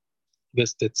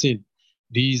 Verse 13.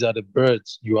 These are the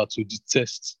birds you are to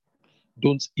detest.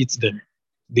 Don't eat them.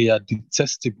 They are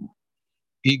detestable.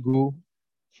 Eagle,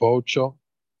 vulture,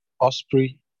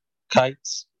 osprey,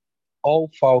 kites, all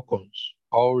falcons,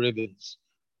 all ravens,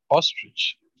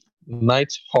 ostrich,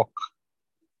 night hawk,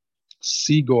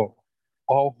 seagull,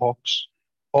 all hawks,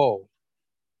 all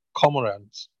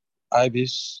cormorants,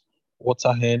 ibis,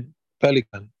 water hen,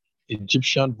 pelican,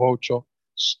 Egyptian vulture,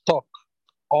 stork,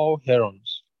 all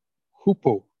herons,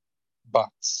 hoopoe,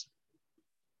 bats.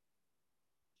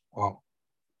 Wow.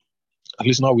 At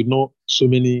least now we know so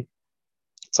many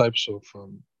types of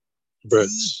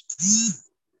birds.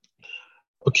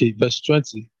 Okay, verse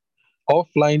 20. All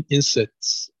flying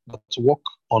insects that walk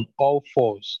on all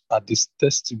fours are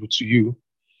detestable to you,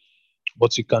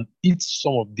 but you can eat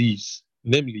some of these,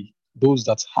 namely those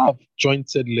that have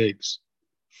jointed legs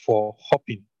for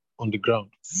hopping on the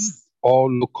ground.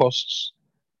 All locusts,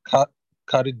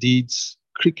 caridids,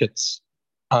 crickets,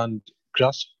 and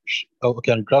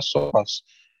grasshoppers,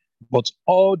 but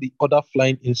all the other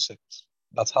flying insects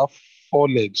that have 4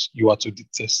 legs you are to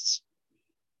detest.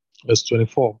 Verse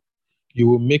 24. You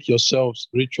will make yourselves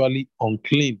ritually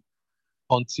unclean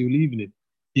until evening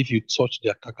if you touch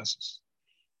their carcasses.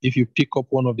 If you pick up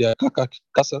one of their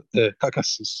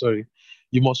carcasses,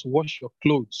 you must wash your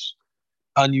clothes,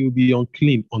 and you will be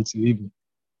unclean until evening.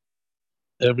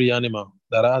 Every animal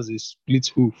that has a split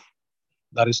hoof,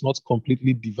 that is not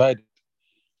completely divided,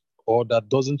 or that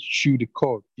doesn't chew the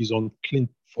cud is unclean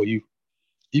for you.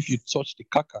 If you touch the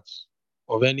carcass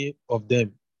of any of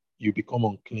them, you become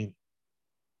unclean.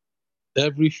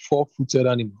 Every four-footed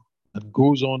animal that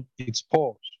goes on its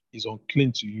paws is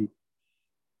unclean to you.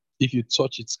 If you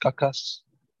touch its carcass,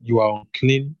 you are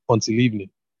unclean until evening.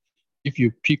 If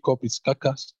you pick up its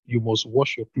carcass, you must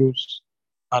wash your clothes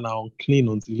and are unclean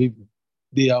until evening.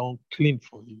 They are unclean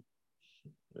for you.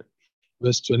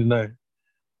 Verse 29.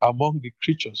 Among the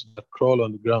creatures that crawl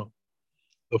on the ground,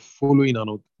 the following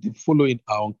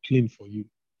are unclean for you: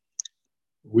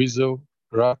 weasel,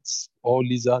 rats, all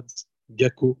lizards,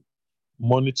 gecko,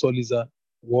 monitor lizard,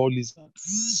 wall lizard,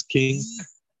 skink,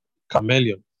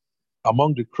 chameleon.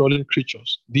 Among the crawling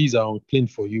creatures, these are unclean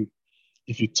for you.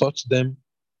 If you touch them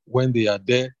when they are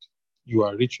dead, you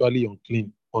are ritually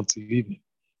unclean until evening.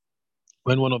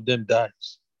 When one of them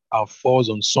dies and falls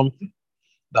on something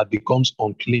that becomes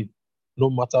unclean, no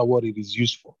matter what it is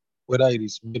used for, whether it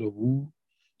is made of wool,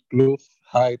 cloth,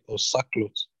 hide, or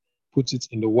sackcloth, put it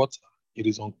in the water, it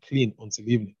is unclean until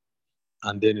evening,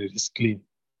 and then it is clean.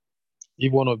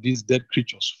 If one of these dead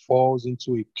creatures falls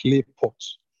into a clay pot,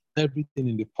 everything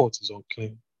in the pot is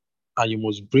unclean, and you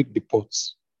must break the pot.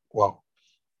 Wow.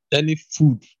 Any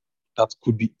food that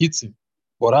could be eaten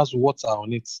but has water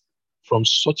on it from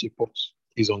such a pot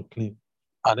is unclean,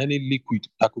 and any liquid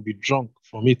that could be drunk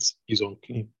from it is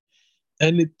unclean.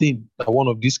 Anything that one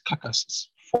of these carcasses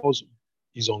falls on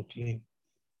is unclean.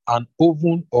 An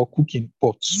oven or cooking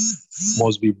pot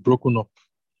must be broken up.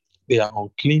 They are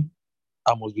unclean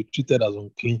and must be treated as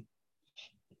unclean.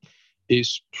 A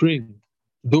spring,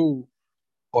 though,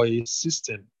 or a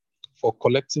cistern for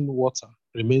collecting water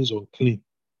remains unclean.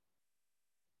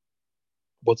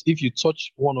 But if you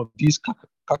touch one of these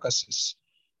carcasses,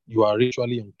 you are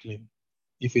ritually unclean.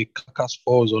 If a carcass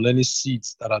falls on any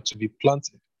seeds that are to be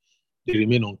planted, they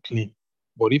remain unclean.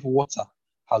 But if water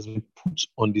has been put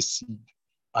on the seed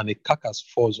and a carcass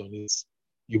falls on it,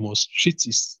 you must treat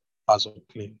it as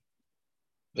unclean.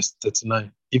 Verse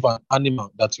 39. If an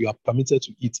animal that you are permitted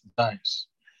to eat dies,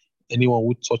 anyone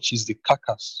who touches the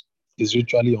carcass is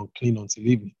ritually unclean until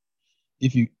evening.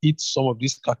 If you eat some of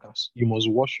this carcass, you must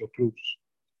wash your clothes,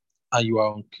 and you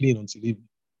are unclean until evening.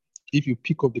 If you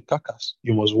pick up the carcass,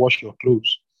 you must wash your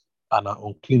clothes, and are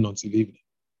unclean until evening.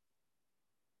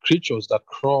 Creatures that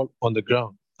crawl on the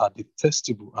ground are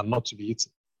detestable and not to be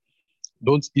eaten.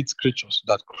 Don't eat creatures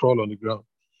that crawl on the ground,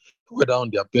 whether on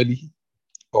their belly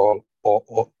or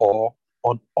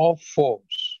on all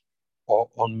fours or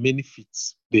on many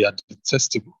feet. They are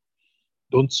detestable.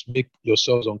 Don't make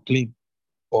yourselves unclean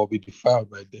or be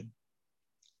defiled by them,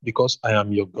 because I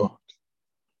am your God.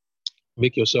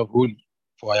 Make yourself holy,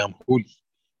 for I am holy.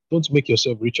 Don't make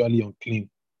yourself ritually unclean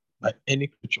by any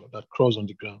creature that crawls on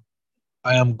the ground.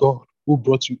 I am God who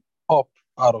brought you up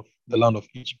out of the land of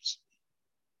Egypt.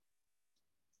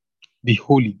 Be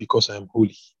holy, because I am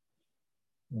holy.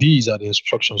 These are the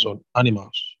instructions on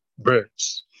animals,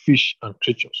 birds, fish, and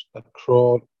creatures that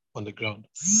crawl on the ground.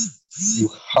 You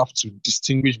have to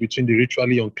distinguish between the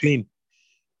ritually unclean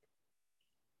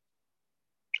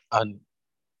and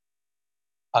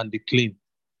the clean,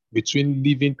 between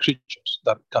living creatures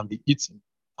that can be eaten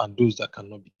and those that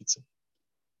cannot be eaten.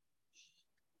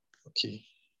 Okay,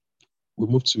 we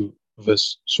move to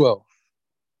verse 12.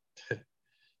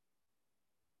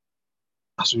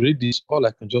 As we read this, all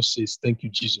I can just say is thank you,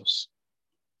 Jesus.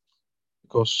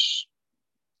 Because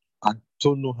I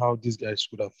don't know how these guys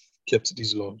would have kept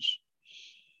these laws.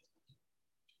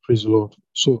 Praise the Lord.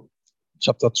 So,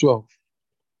 chapter 12,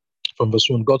 from verse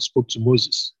 1, God spoke to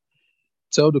Moses.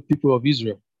 Tell the people of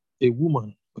Israel, a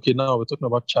woman. Okay, now we're talking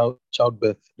about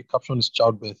childbirth. The caption is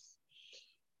childbirth.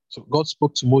 So God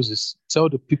spoke to Moses. Tell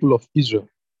the people of Israel,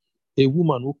 a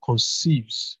woman who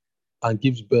conceives and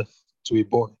gives birth to a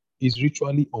boy is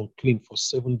ritually unclean for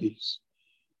 7 days,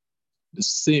 the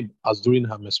same as during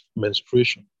her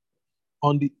menstruation.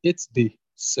 On the 8th day,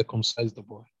 circumcise the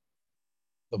boy.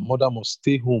 The mother must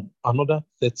stay home another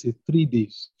 33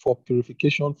 days for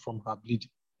purification from her bleeding.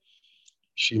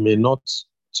 She may not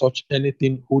touch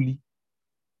anything holy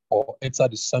or enter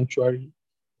the sanctuary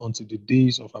until the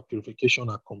days of her purification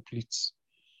are complete.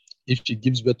 If she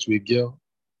gives birth to a girl,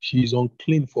 she is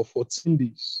unclean for 14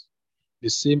 days, the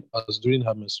same as during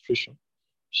her menstruation.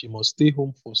 She must stay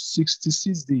home for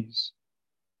 66 days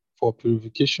for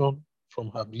purification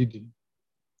from her bleeding.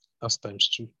 That's times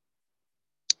 2.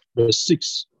 Verse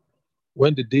 6.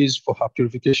 When the days for her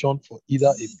purification for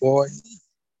either a boy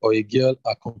or a girl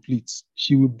are complete,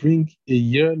 she will bring a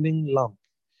yearling lamb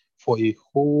for a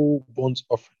whole burnt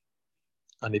offering,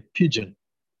 and a pigeon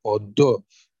or dove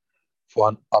for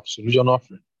an absolution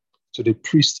offering to the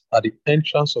priest at the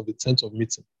entrance of the tent of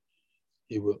meeting.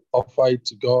 He will offer it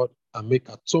to God and make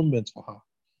atonement for her.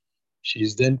 She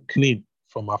is then clean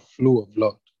from her flow of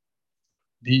blood.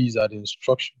 These are the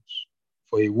instructions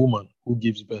for a woman who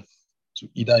gives birth to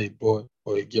either a boy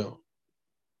or a girl.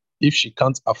 If she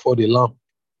can't afford a lamb,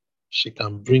 she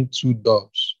can bring 2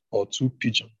 doves or 2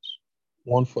 pigeons,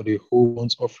 one for the whole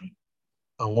month offering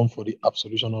and one for the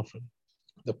absolution offering.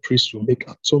 The priest will make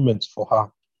atonement for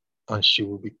her and she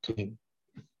will be clean.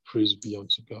 Praise be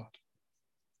unto God.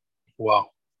 Wow.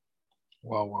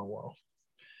 Wow, wow, wow.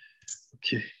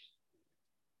 Okay.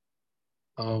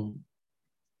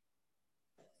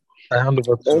 I hand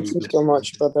over to Thank you so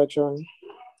much, Brother John.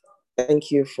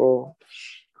 Thank you for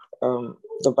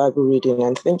the Bible reading,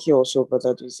 and thank you also,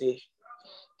 Brother Duze.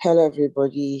 Hello,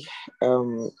 everybody.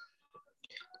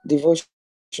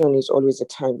 Devotion is always a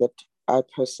time that I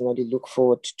personally look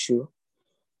forward to,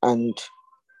 and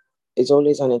it's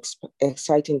always an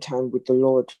exciting time with the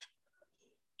Lord.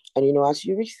 And, you know, as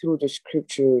you read through the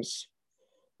scriptures,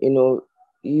 you know,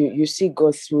 you see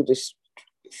God through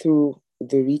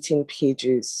the written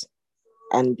pages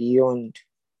and beyond.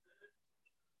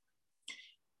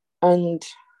 And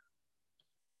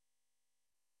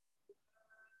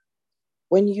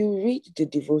when you read the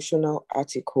devotional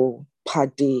article per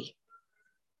day,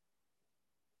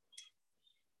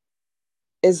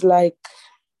 it's like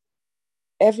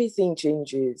everything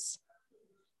changes.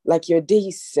 Like your day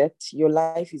is set, your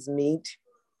life is made,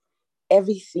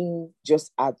 everything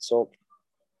just adds up.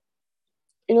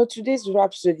 You know, today's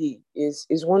Rhapsody is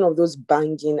one of those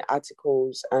banging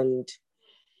articles, and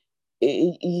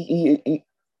in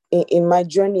my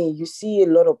journey, you see a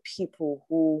lot of people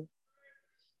who,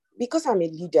 because I'm a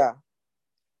leader,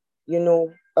 you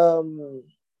know,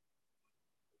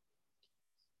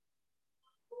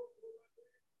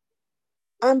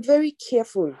 I'm very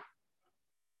careful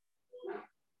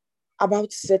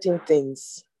about certain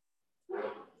things.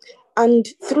 And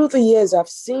through the years, I've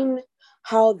seen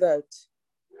how that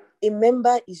a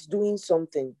member is doing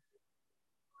something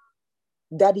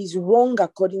that is wrong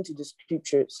according to the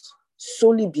scriptures,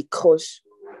 solely because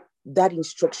that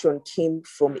instruction came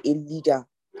from a leader,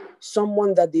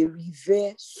 someone that they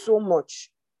revere so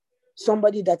much,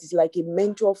 somebody that is like a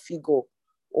mentor figure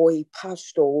or a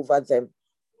pastor over them.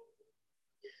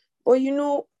 But you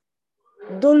know,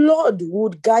 the Lord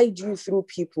would guide you through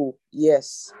people,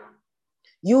 yes.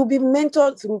 You'll be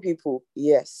mentored through people,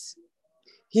 yes.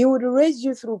 He would raise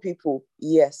you through people,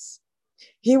 yes.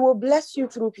 He will bless you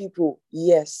through people,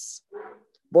 yes.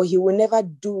 But he will never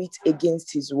do it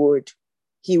against his word.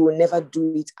 He will never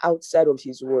do it outside of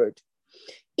his word.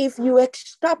 If you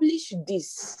establish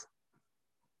this,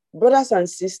 brothers and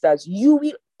sisters, you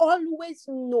will always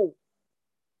know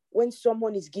when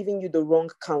someone is giving you the wrong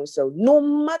counsel, no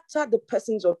matter the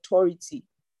person's authority,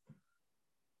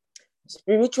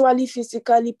 spiritually,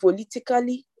 physically,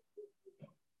 politically,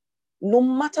 no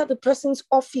matter the person's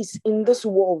office in this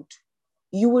world,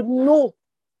 you would know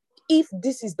if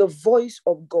this is the voice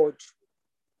of God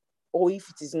or if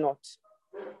it is not.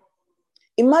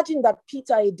 Imagine that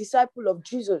Peter, a disciple of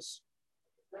Jesus,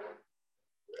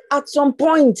 at some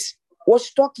point was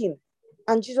talking,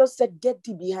 and Jesus said, "Get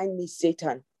thee behind me,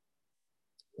 Satan."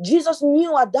 Jesus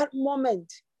knew at that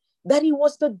moment that it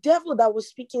was the devil that was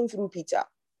speaking through Peter.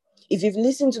 If you've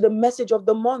listened to the message of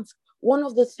the month, one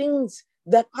of the things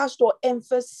that Pastor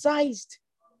emphasized,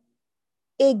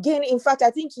 again, in fact,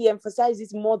 I think he emphasized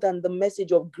it more than the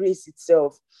message of grace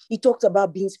itself. He talked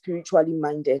about being spiritually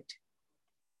minded.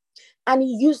 And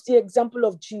he used the example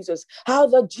of Jesus, how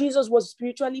that Jesus was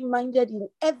spiritually minded in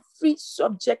every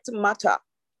subject matter.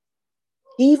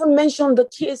 He even mentioned the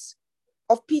case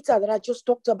of Peter that I just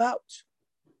talked about.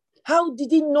 How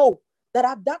did he know that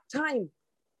at that time,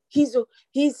 his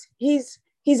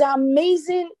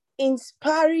amazing,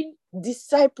 inspiring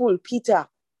disciple, Peter,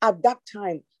 at that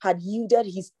time had yielded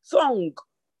his tongue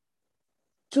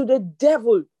to the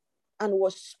devil and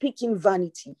was speaking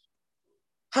vanity?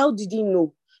 How did he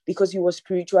know? Because he was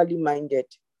spiritually minded.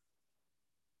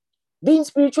 Being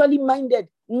spiritually minded,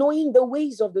 knowing the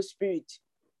ways of the Spirit,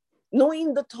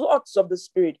 knowing the thoughts of the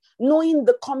Spirit, knowing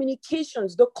the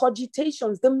communications, the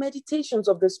cogitations, the meditations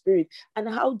of the Spirit. And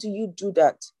how do you do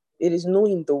that? It is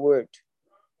knowing the word.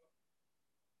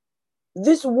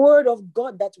 This word of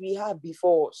God that we have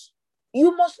before us,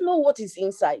 you must know what is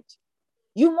inside.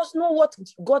 You must know what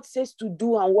God says to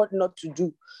do and what not to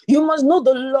do. You must know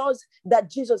the laws that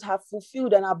Jesus has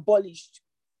fulfilled and abolished.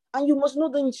 And you must know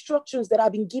the instructions that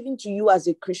have been given to you as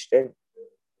a Christian.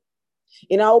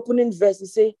 In our opening verse, it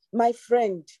says, "My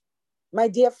friend, my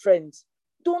dear friend,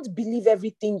 don't believe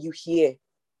everything you hear."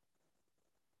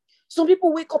 Some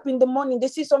people wake up in the morning, they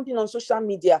see something on social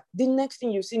media. The next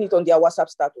thing you've seen it on their WhatsApp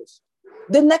status.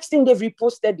 The next thing they've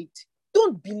reposted it.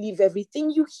 Don't believe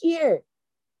everything you hear.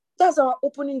 That's our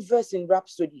opening verse in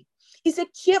Rhapsody. He said,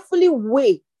 carefully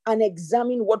weigh and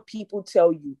examine what people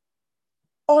tell you.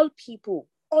 All people,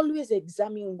 always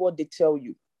examine what they tell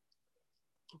you.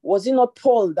 Was it not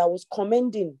Paul that was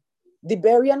commending the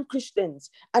Berean Christians?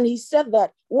 And he said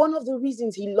that one of the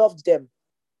reasons he loved them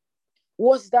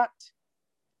was that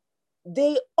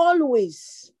they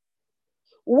always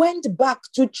went back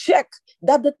to check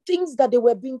that the things that they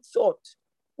were being taught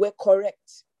were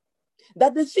correct,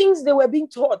 that the things they were being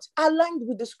taught aligned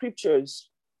with the scriptures.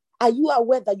 Are you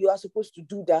aware that you are supposed to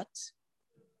do that?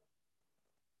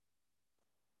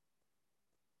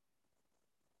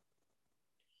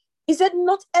 He said,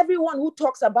 not everyone who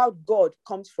talks about God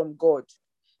comes from God.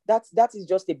 That is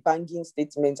just a banging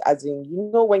statement, as in,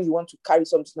 when you want to carry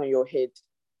something on your head.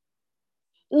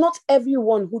 Not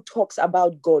everyone who talks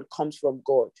about God comes from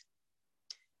God.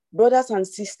 Brothers and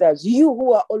sisters, you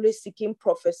who are always seeking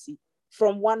prophecy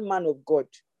from one man of God,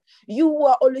 you who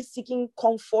are always seeking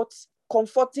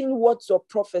comforting words of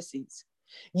prophecies,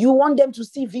 you want them to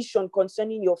see vision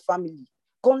concerning your family,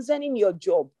 concerning your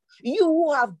job, you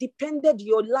who have depended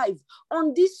your life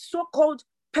on this so-called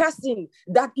person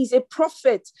that is a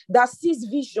prophet, that sees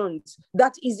visions,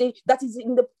 that is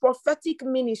in the prophetic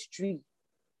ministry,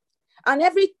 and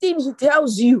everything he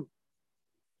tells you.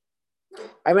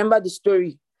 I remember the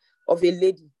story of a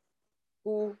lady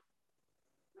who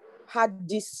had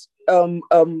this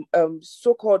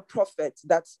so-called prophet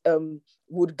that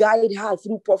would guide her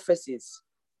through prophecies,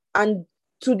 and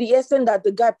to the extent that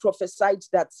the guy prophesied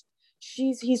that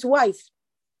she's his wife,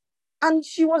 and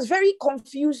she was very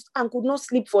confused and could not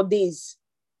sleep for days.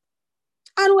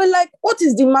 And we're like, what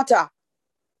is the matter?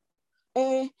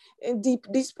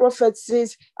 This prophet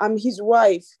says I'm his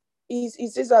wife. He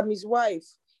says I'm his wife.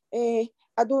 I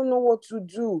don't know what to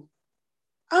do.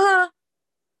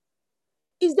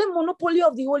 Is there monopoly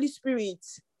of the Holy Spirit?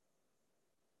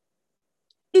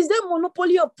 Is there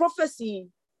monopoly of prophecy?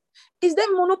 Is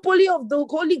there monopoly of the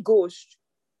Holy Ghost?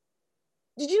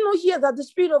 Did you not hear that the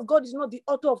Spirit of God is not the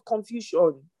author of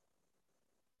confusion?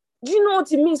 Do you know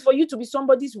what it means for you to be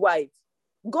somebody's wife?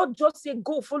 God just said,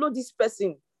 go follow this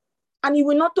person, and he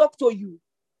will not talk to you.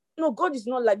 No, God is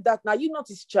not like that. Now, you're not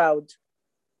his child.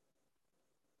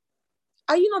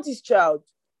 Are you not his child?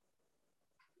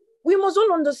 We must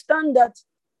all understand that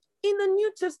in the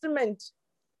New Testament,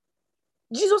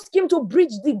 Jesus came to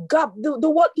bridge the gap, the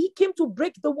wall. He came to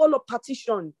break the wall of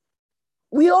partition.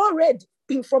 We all read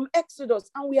from Exodus,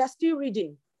 and we are still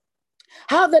reading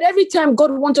how that every time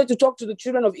God wanted to talk to the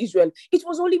children of Israel, it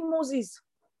was only Moses,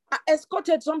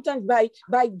 escorted sometimes by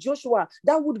Joshua,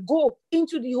 that would go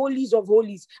into the holies of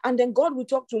holies, and then God would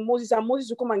talk to Moses, and Moses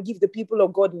would come and give the people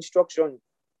of God instruction.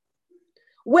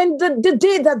 When the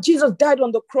day that Jesus died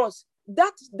on the cross,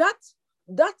 that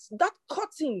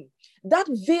curtain, that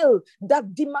veil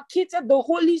that demarcated the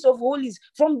holies of holies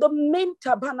from the main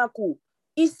tabernacle,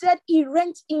 he said he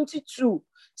rent into two,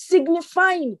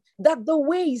 signifying that the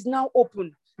way is now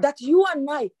open, that you and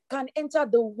I can enter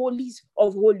the holies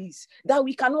of holies, that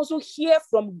we can also hear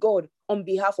from God on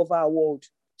behalf of our world,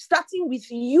 starting with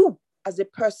you as a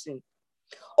person.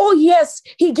 Oh yes,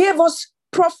 he gave us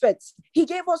prophets, he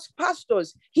gave us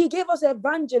pastors, he gave us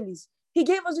evangelists, he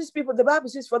gave us these people, the Bible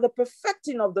says, for the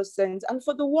perfecting of the saints and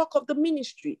for the work of the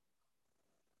ministry.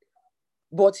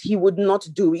 But he would not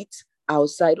do it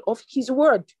outside of his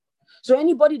word. So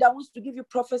anybody that wants to give you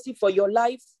prophecy for your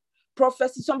life,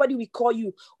 prophecy, somebody will call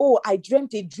you, oh, I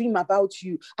dreamt a dream about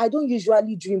you. I don't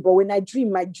usually dream, but when I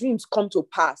dream, my dreams come to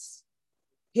pass.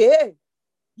 Hey,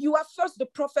 you are first the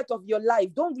prophet of your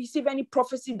life. Don't receive any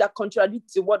prophecy that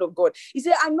contradicts the word of God. He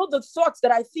said, I know the thoughts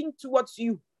that I think towards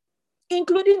you,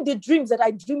 including the dreams that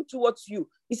I dream towards you.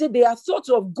 He said, they are thoughts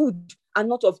of good and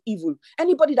not of evil.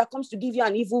 Anybody that comes to give you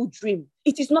an evil dream,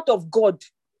 it is not of God.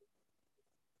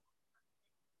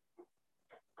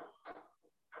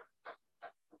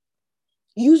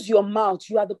 Use your mouth.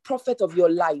 You are the prophet of your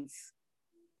life.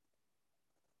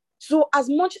 So as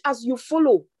much as you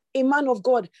follow a man of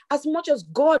God, as much as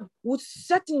God would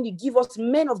certainly give us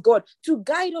men of God to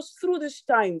guide us through these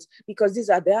times, because these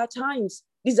are their times.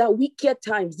 These are wicked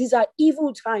times. These are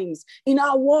evil times in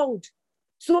our world.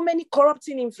 So many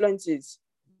corrupting influences.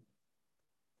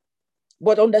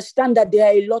 But understand that there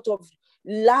are a lot of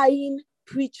lying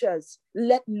preachers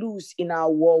let loose in our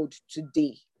world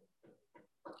today.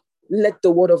 Let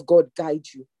the word of God guide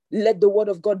you. Let the word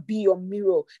of God be your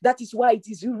mirror. That is why it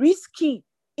is risky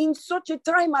in such a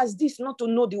time as this not to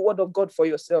know the word of God for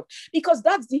yourself. Because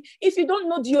if you don't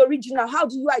know the original, how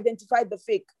do you identify the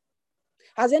fake?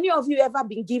 Has any of you ever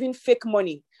been given fake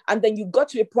money and then you got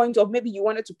to a point of maybe you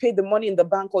wanted to pay the money in the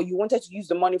bank or you wanted to use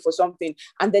the money for something,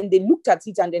 and then they looked at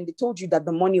it and then they told you that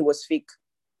the money was fake?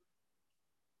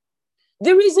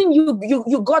 The reason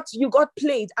you got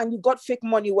played and you got fake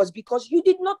money was because you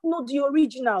did not know the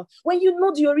original. When you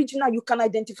know the original, you can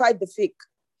identify the fake.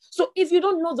 So if you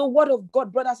don't know the word of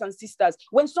God, brothers and sisters,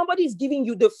 when somebody is giving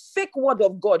you the fake word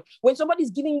of God, when somebody is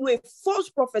giving you a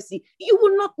false prophecy, you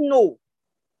will not know.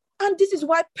 And this is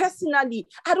why personally,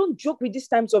 I don't joke with these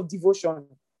times of devotion.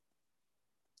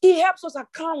 It helps us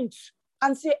account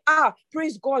and say,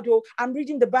 praise God, oh, I'm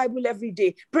reading the Bible every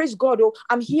day. Praise God, oh,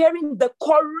 I'm hearing the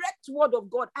correct word of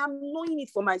God. I'm knowing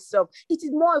it for myself. It is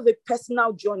more of a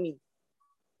personal journey.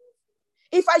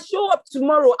 If I show up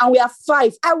tomorrow and we are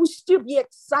 5, I will still be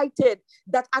excited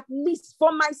that at least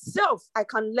for myself, I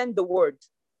can learn the word.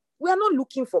 We are not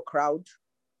looking for crowd.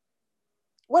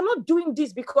 We're not doing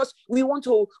this because we want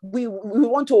to,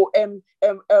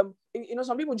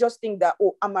 some people just think that,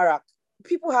 oh, Amarak.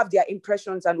 People have their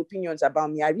impressions and opinions about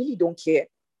me. I really don't care.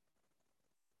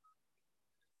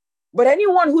 But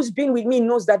anyone who's been with me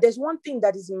knows that there's one thing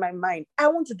that is in my mind. I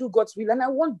want to do God's will, and I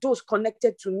want those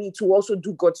connected to me to also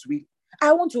do God's will.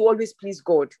 I want to always please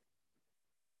God.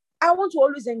 I want to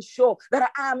always ensure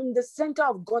that I am in the center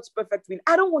of God's perfect will.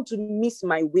 I don't want to miss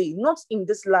my way, not in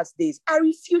these last days. I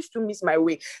refuse to miss my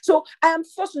way. So I am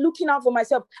first looking out for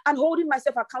myself and holding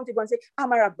myself accountable and say,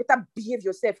 Amara, better behave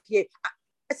yourself here.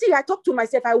 See, I talk to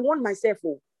myself. I warn myself.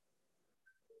 Oh.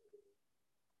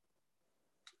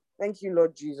 Thank you,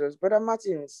 Lord Jesus. Brother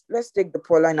Martins, let's take the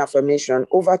Pauline affirmation.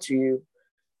 Over to you.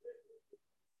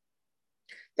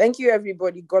 Thank you,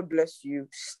 everybody. God bless you.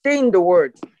 Stay in the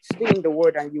word. Stay in the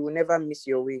word and you will never miss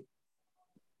your way.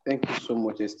 Thank you so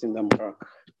much, esteemed Amrak.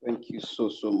 Thank you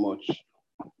so much.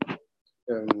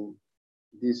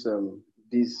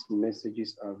 These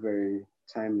messages are very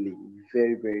timely,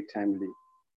 very, very timely.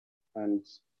 And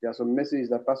there are some messages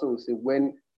that Pastor will say,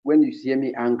 when you hear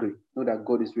me angry, know that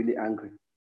God is really angry.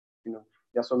 You know,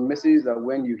 there are some messages that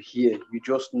when you hear, you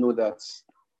just know that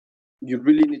you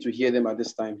really need to hear them at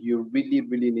this time. You really,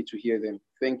 really need to hear them.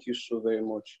 Thank you so very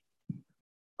much.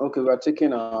 Okay, we are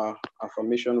taking our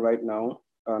affirmation right now.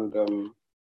 And the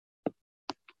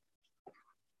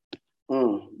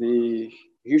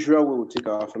usual way we take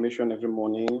our affirmation every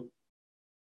morning.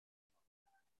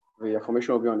 The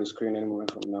affirmation will be on the screen any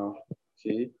moment from now.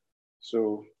 Okay,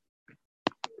 so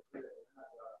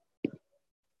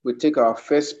we take our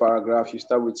first paragraph. You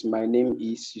start with my name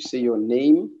is, you say your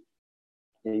name,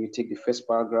 and you take the first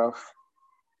paragraph.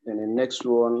 And the next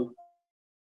one,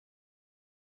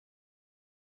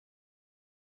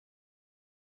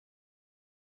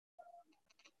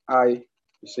 you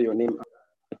say your name,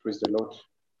 praise the Lord.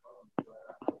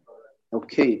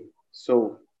 Okay,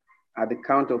 so at the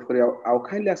count of 3, I'll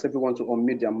kindly ask everyone to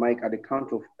unmute their mic. At the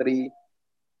count of 3,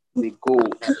 we go.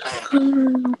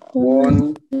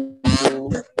 1,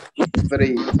 2,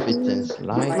 3.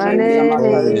 My name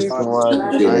is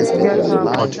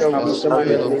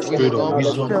Spirit of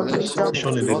wisdom,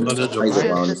 action in the knowledge of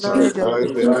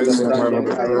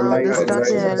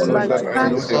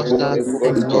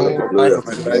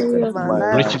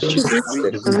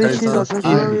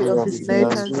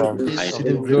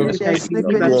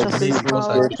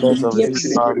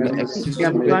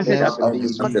riches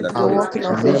of the glory of his inheritance, the working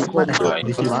of his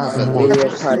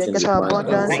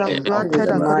abundance and granted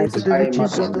according to the riches of the glory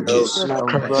of Christ.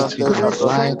 To the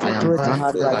strength and growth and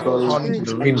heart like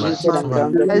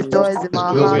as joys in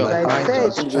my heart like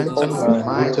faith, according in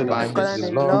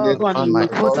love,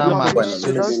 put complete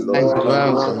in just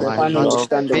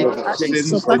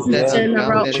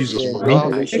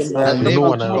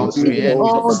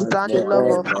all standing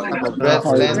love of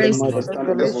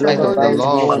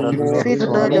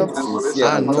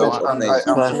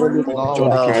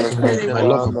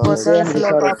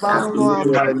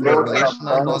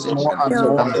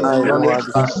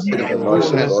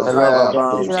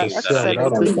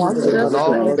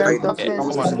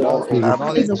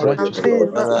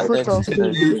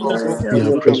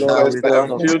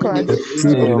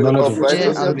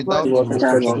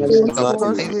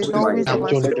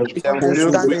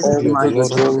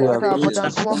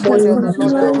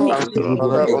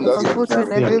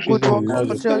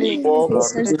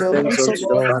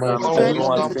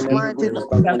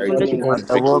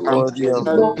walk worthy of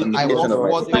the I walk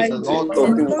worthy of the Lord.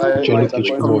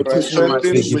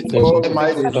 Strengthen with all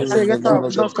might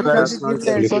Christ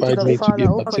qualified me to be a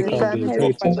partaker of the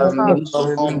inheritance of With God.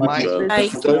 all might,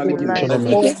 Eternal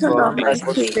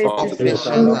mercy, patience,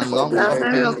 and long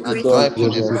suffering, and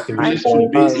joyfulness. me to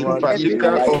be a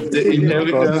partaker of the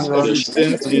inheritance of the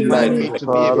saints in Grant light. me to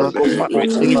be a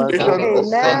Participation of the of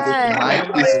saints in light.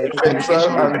 is effectual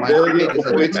Participation of and my daily faith is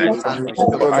operative, effective and pursuit of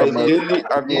for your I mercy. daily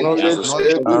Daily acknowledge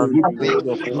acknowledge every good faith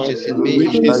thing which is in me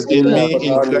which in is Christ in Jesus. me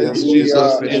in Christ In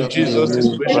Jesus' Jesus. In precious name.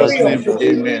 Jesus' precious name,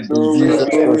 amen. In Jesus'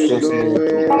 precious name.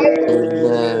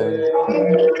 Amen.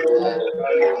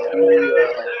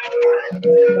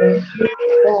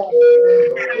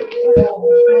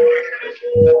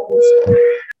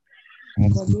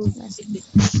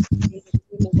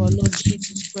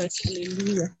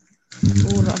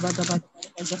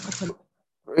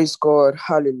 Praise God.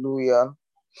 Hallelujah.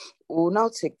 We'll now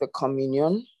take the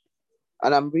communion.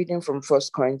 And I'm reading from 1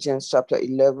 Corinthians chapter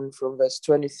 11 from verse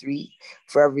 23.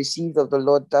 For I received of the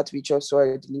Lord that which also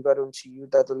I delivered unto you,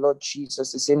 that the Lord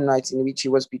Jesus, the same night in which he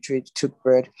was betrayed, took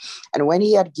bread. And when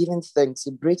he had given thanks,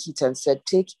 he brake it and said,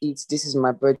 Take, eat, this is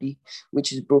my body,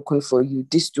 which is broken for you.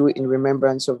 This do in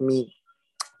remembrance of me.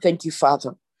 Thank you,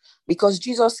 Father. Because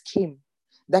Jesus came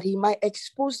that he might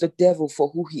expose the devil for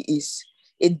who he is,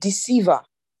 a deceiver,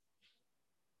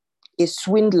 a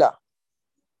swindler.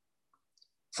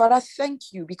 Father,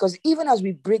 thank you, because even as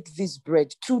we break this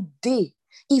bread today,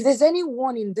 if there's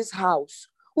anyone in this house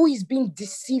who is being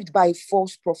deceived by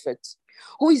false prophets,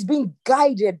 who is being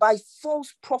guided by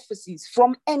false prophecies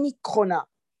from any corner,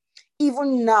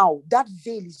 even now that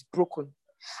veil is broken,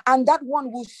 and that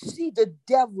one will see the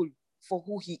devil for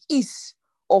who he is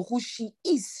or who she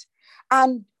is,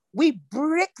 and we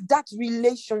break that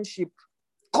relationship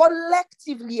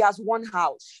collectively as one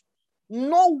house.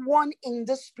 No one in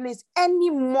this place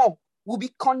anymore will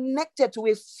be connected to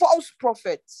a false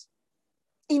prophet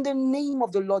in the name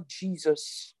of the Lord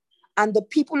Jesus. And the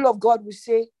people of God will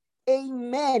say,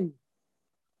 Amen.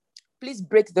 Please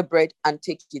break the bread and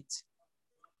take it.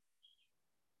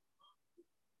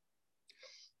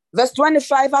 Verse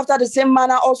 25, after the same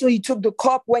manner also he took the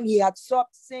cup when he had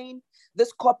supped, saying,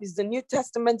 This cup is the New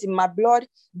Testament in my blood.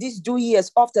 This do ye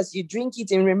as oft as ye drink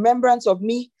it in remembrance of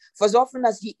me. For as often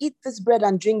as ye eat this bread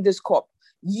and drink this cup,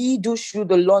 ye do shew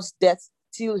the Lord's death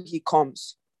till he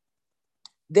comes.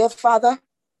 Dear Father,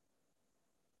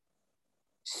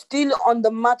 still on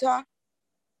the matter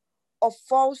of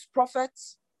false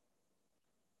prophets,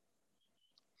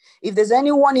 if there's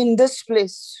anyone in this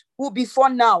place who before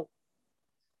now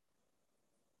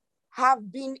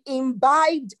have been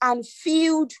imbibed and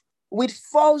filled with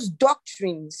false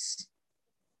doctrines,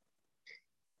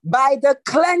 by the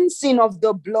cleansing of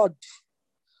the blood,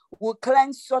 will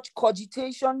cleanse such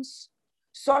cogitations,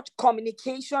 such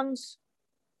communications,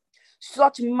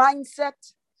 such mindset,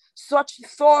 such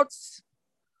thoughts,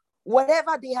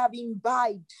 whatever they have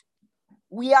imbibed.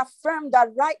 We affirm that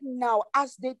right now,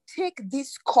 as they take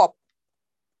this cup,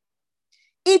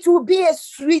 it will be a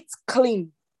sweet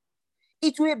clean.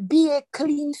 It will be a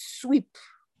clean sweep.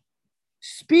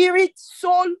 Spirit,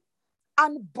 soul,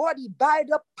 and body by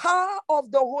the power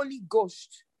of the Holy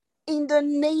Ghost, in the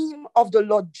name of the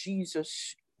Lord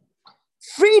Jesus.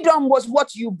 Freedom was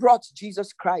what you brought,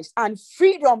 Jesus Christ, and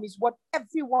freedom is what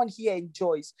everyone here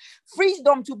enjoys.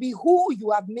 Freedom to be who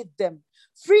you have made them.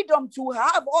 Freedom to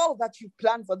have all that you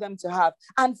plan for them to have,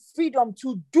 and freedom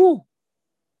to do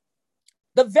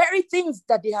the very things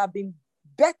that they have been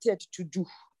bettered to do.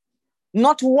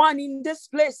 Not one in this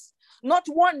place, not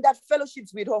one that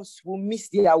fellowships with us will miss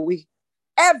their way.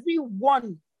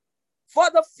 Everyone for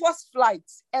the first flight,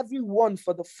 everyone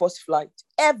for the first flight,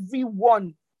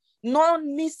 everyone,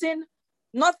 none missing,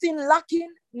 nothing lacking,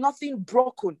 nothing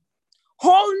broken.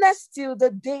 Wholeness till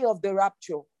the day of the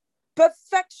rapture,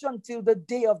 perfection till the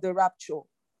day of the rapture,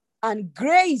 and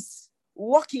grace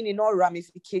walking in all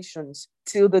ramifications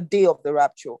till the day of the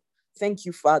rapture. Thank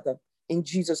you, Father, in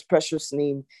Jesus' precious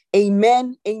name.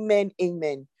 Amen, amen,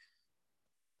 amen.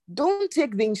 Don't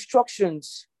take the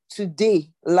instructions today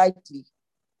lightly,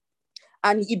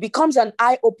 and it becomes an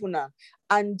eye-opener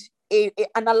and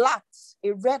an alert,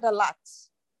 a red alert.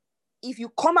 If you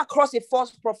come across a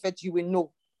false prophet, you will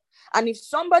know. And if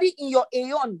somebody in your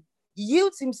aeon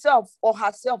yields himself or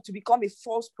herself to become a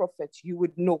false prophet, you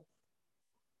would know.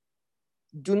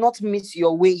 Do not miss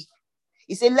your way.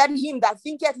 He said, let him that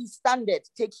thinketh he standeth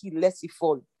take heed lest he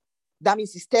fall. That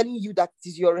means he's telling you that it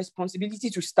is your responsibility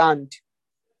to stand.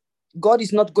 God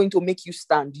is not going to make you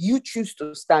stand. You choose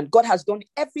to stand. God has done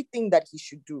everything that he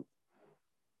should do.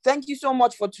 Thank you so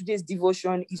much for today's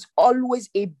devotion. It's always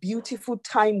a beautiful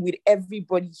time with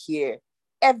everybody here,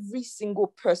 every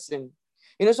single person.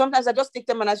 You know, sometimes I just take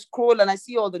them and I scroll and I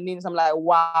see all the names. I'm like,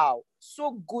 wow,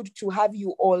 so good to have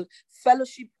you all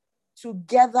fellowship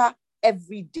together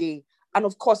every day. And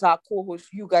of course, our co-hosts,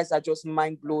 you guys are just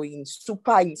mind-blowing,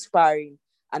 super inspiring,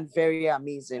 and very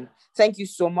amazing. Thank you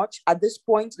so much. At this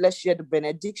point, let's share the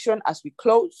benediction as we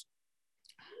close.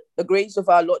 The grace of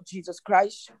our Lord Jesus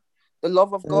Christ, the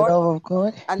love of God,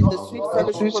 and the sweet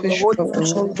fellowship of the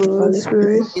Holy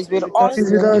Spirit is with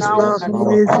us now and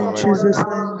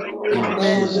forevermore.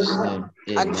 Amen.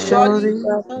 And surely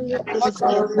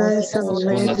Goodness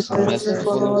and mercy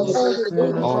follow us all the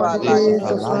days of our life. dwell in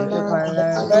the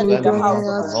Dwell house in of the the house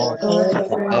of Lord God forever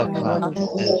forever and and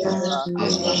ever. ever.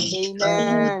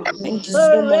 Amen. Thank you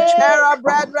so much. Sarah,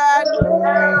 brethren,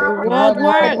 The The word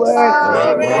word works. works.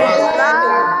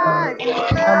 amen.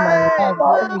 Come alive.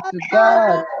 Glory to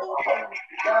God.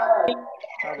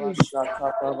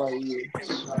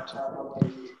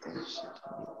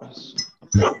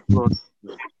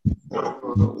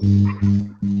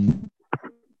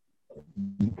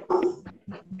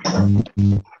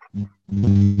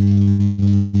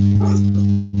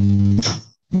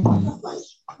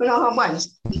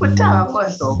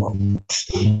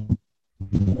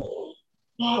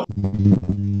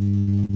 Lord.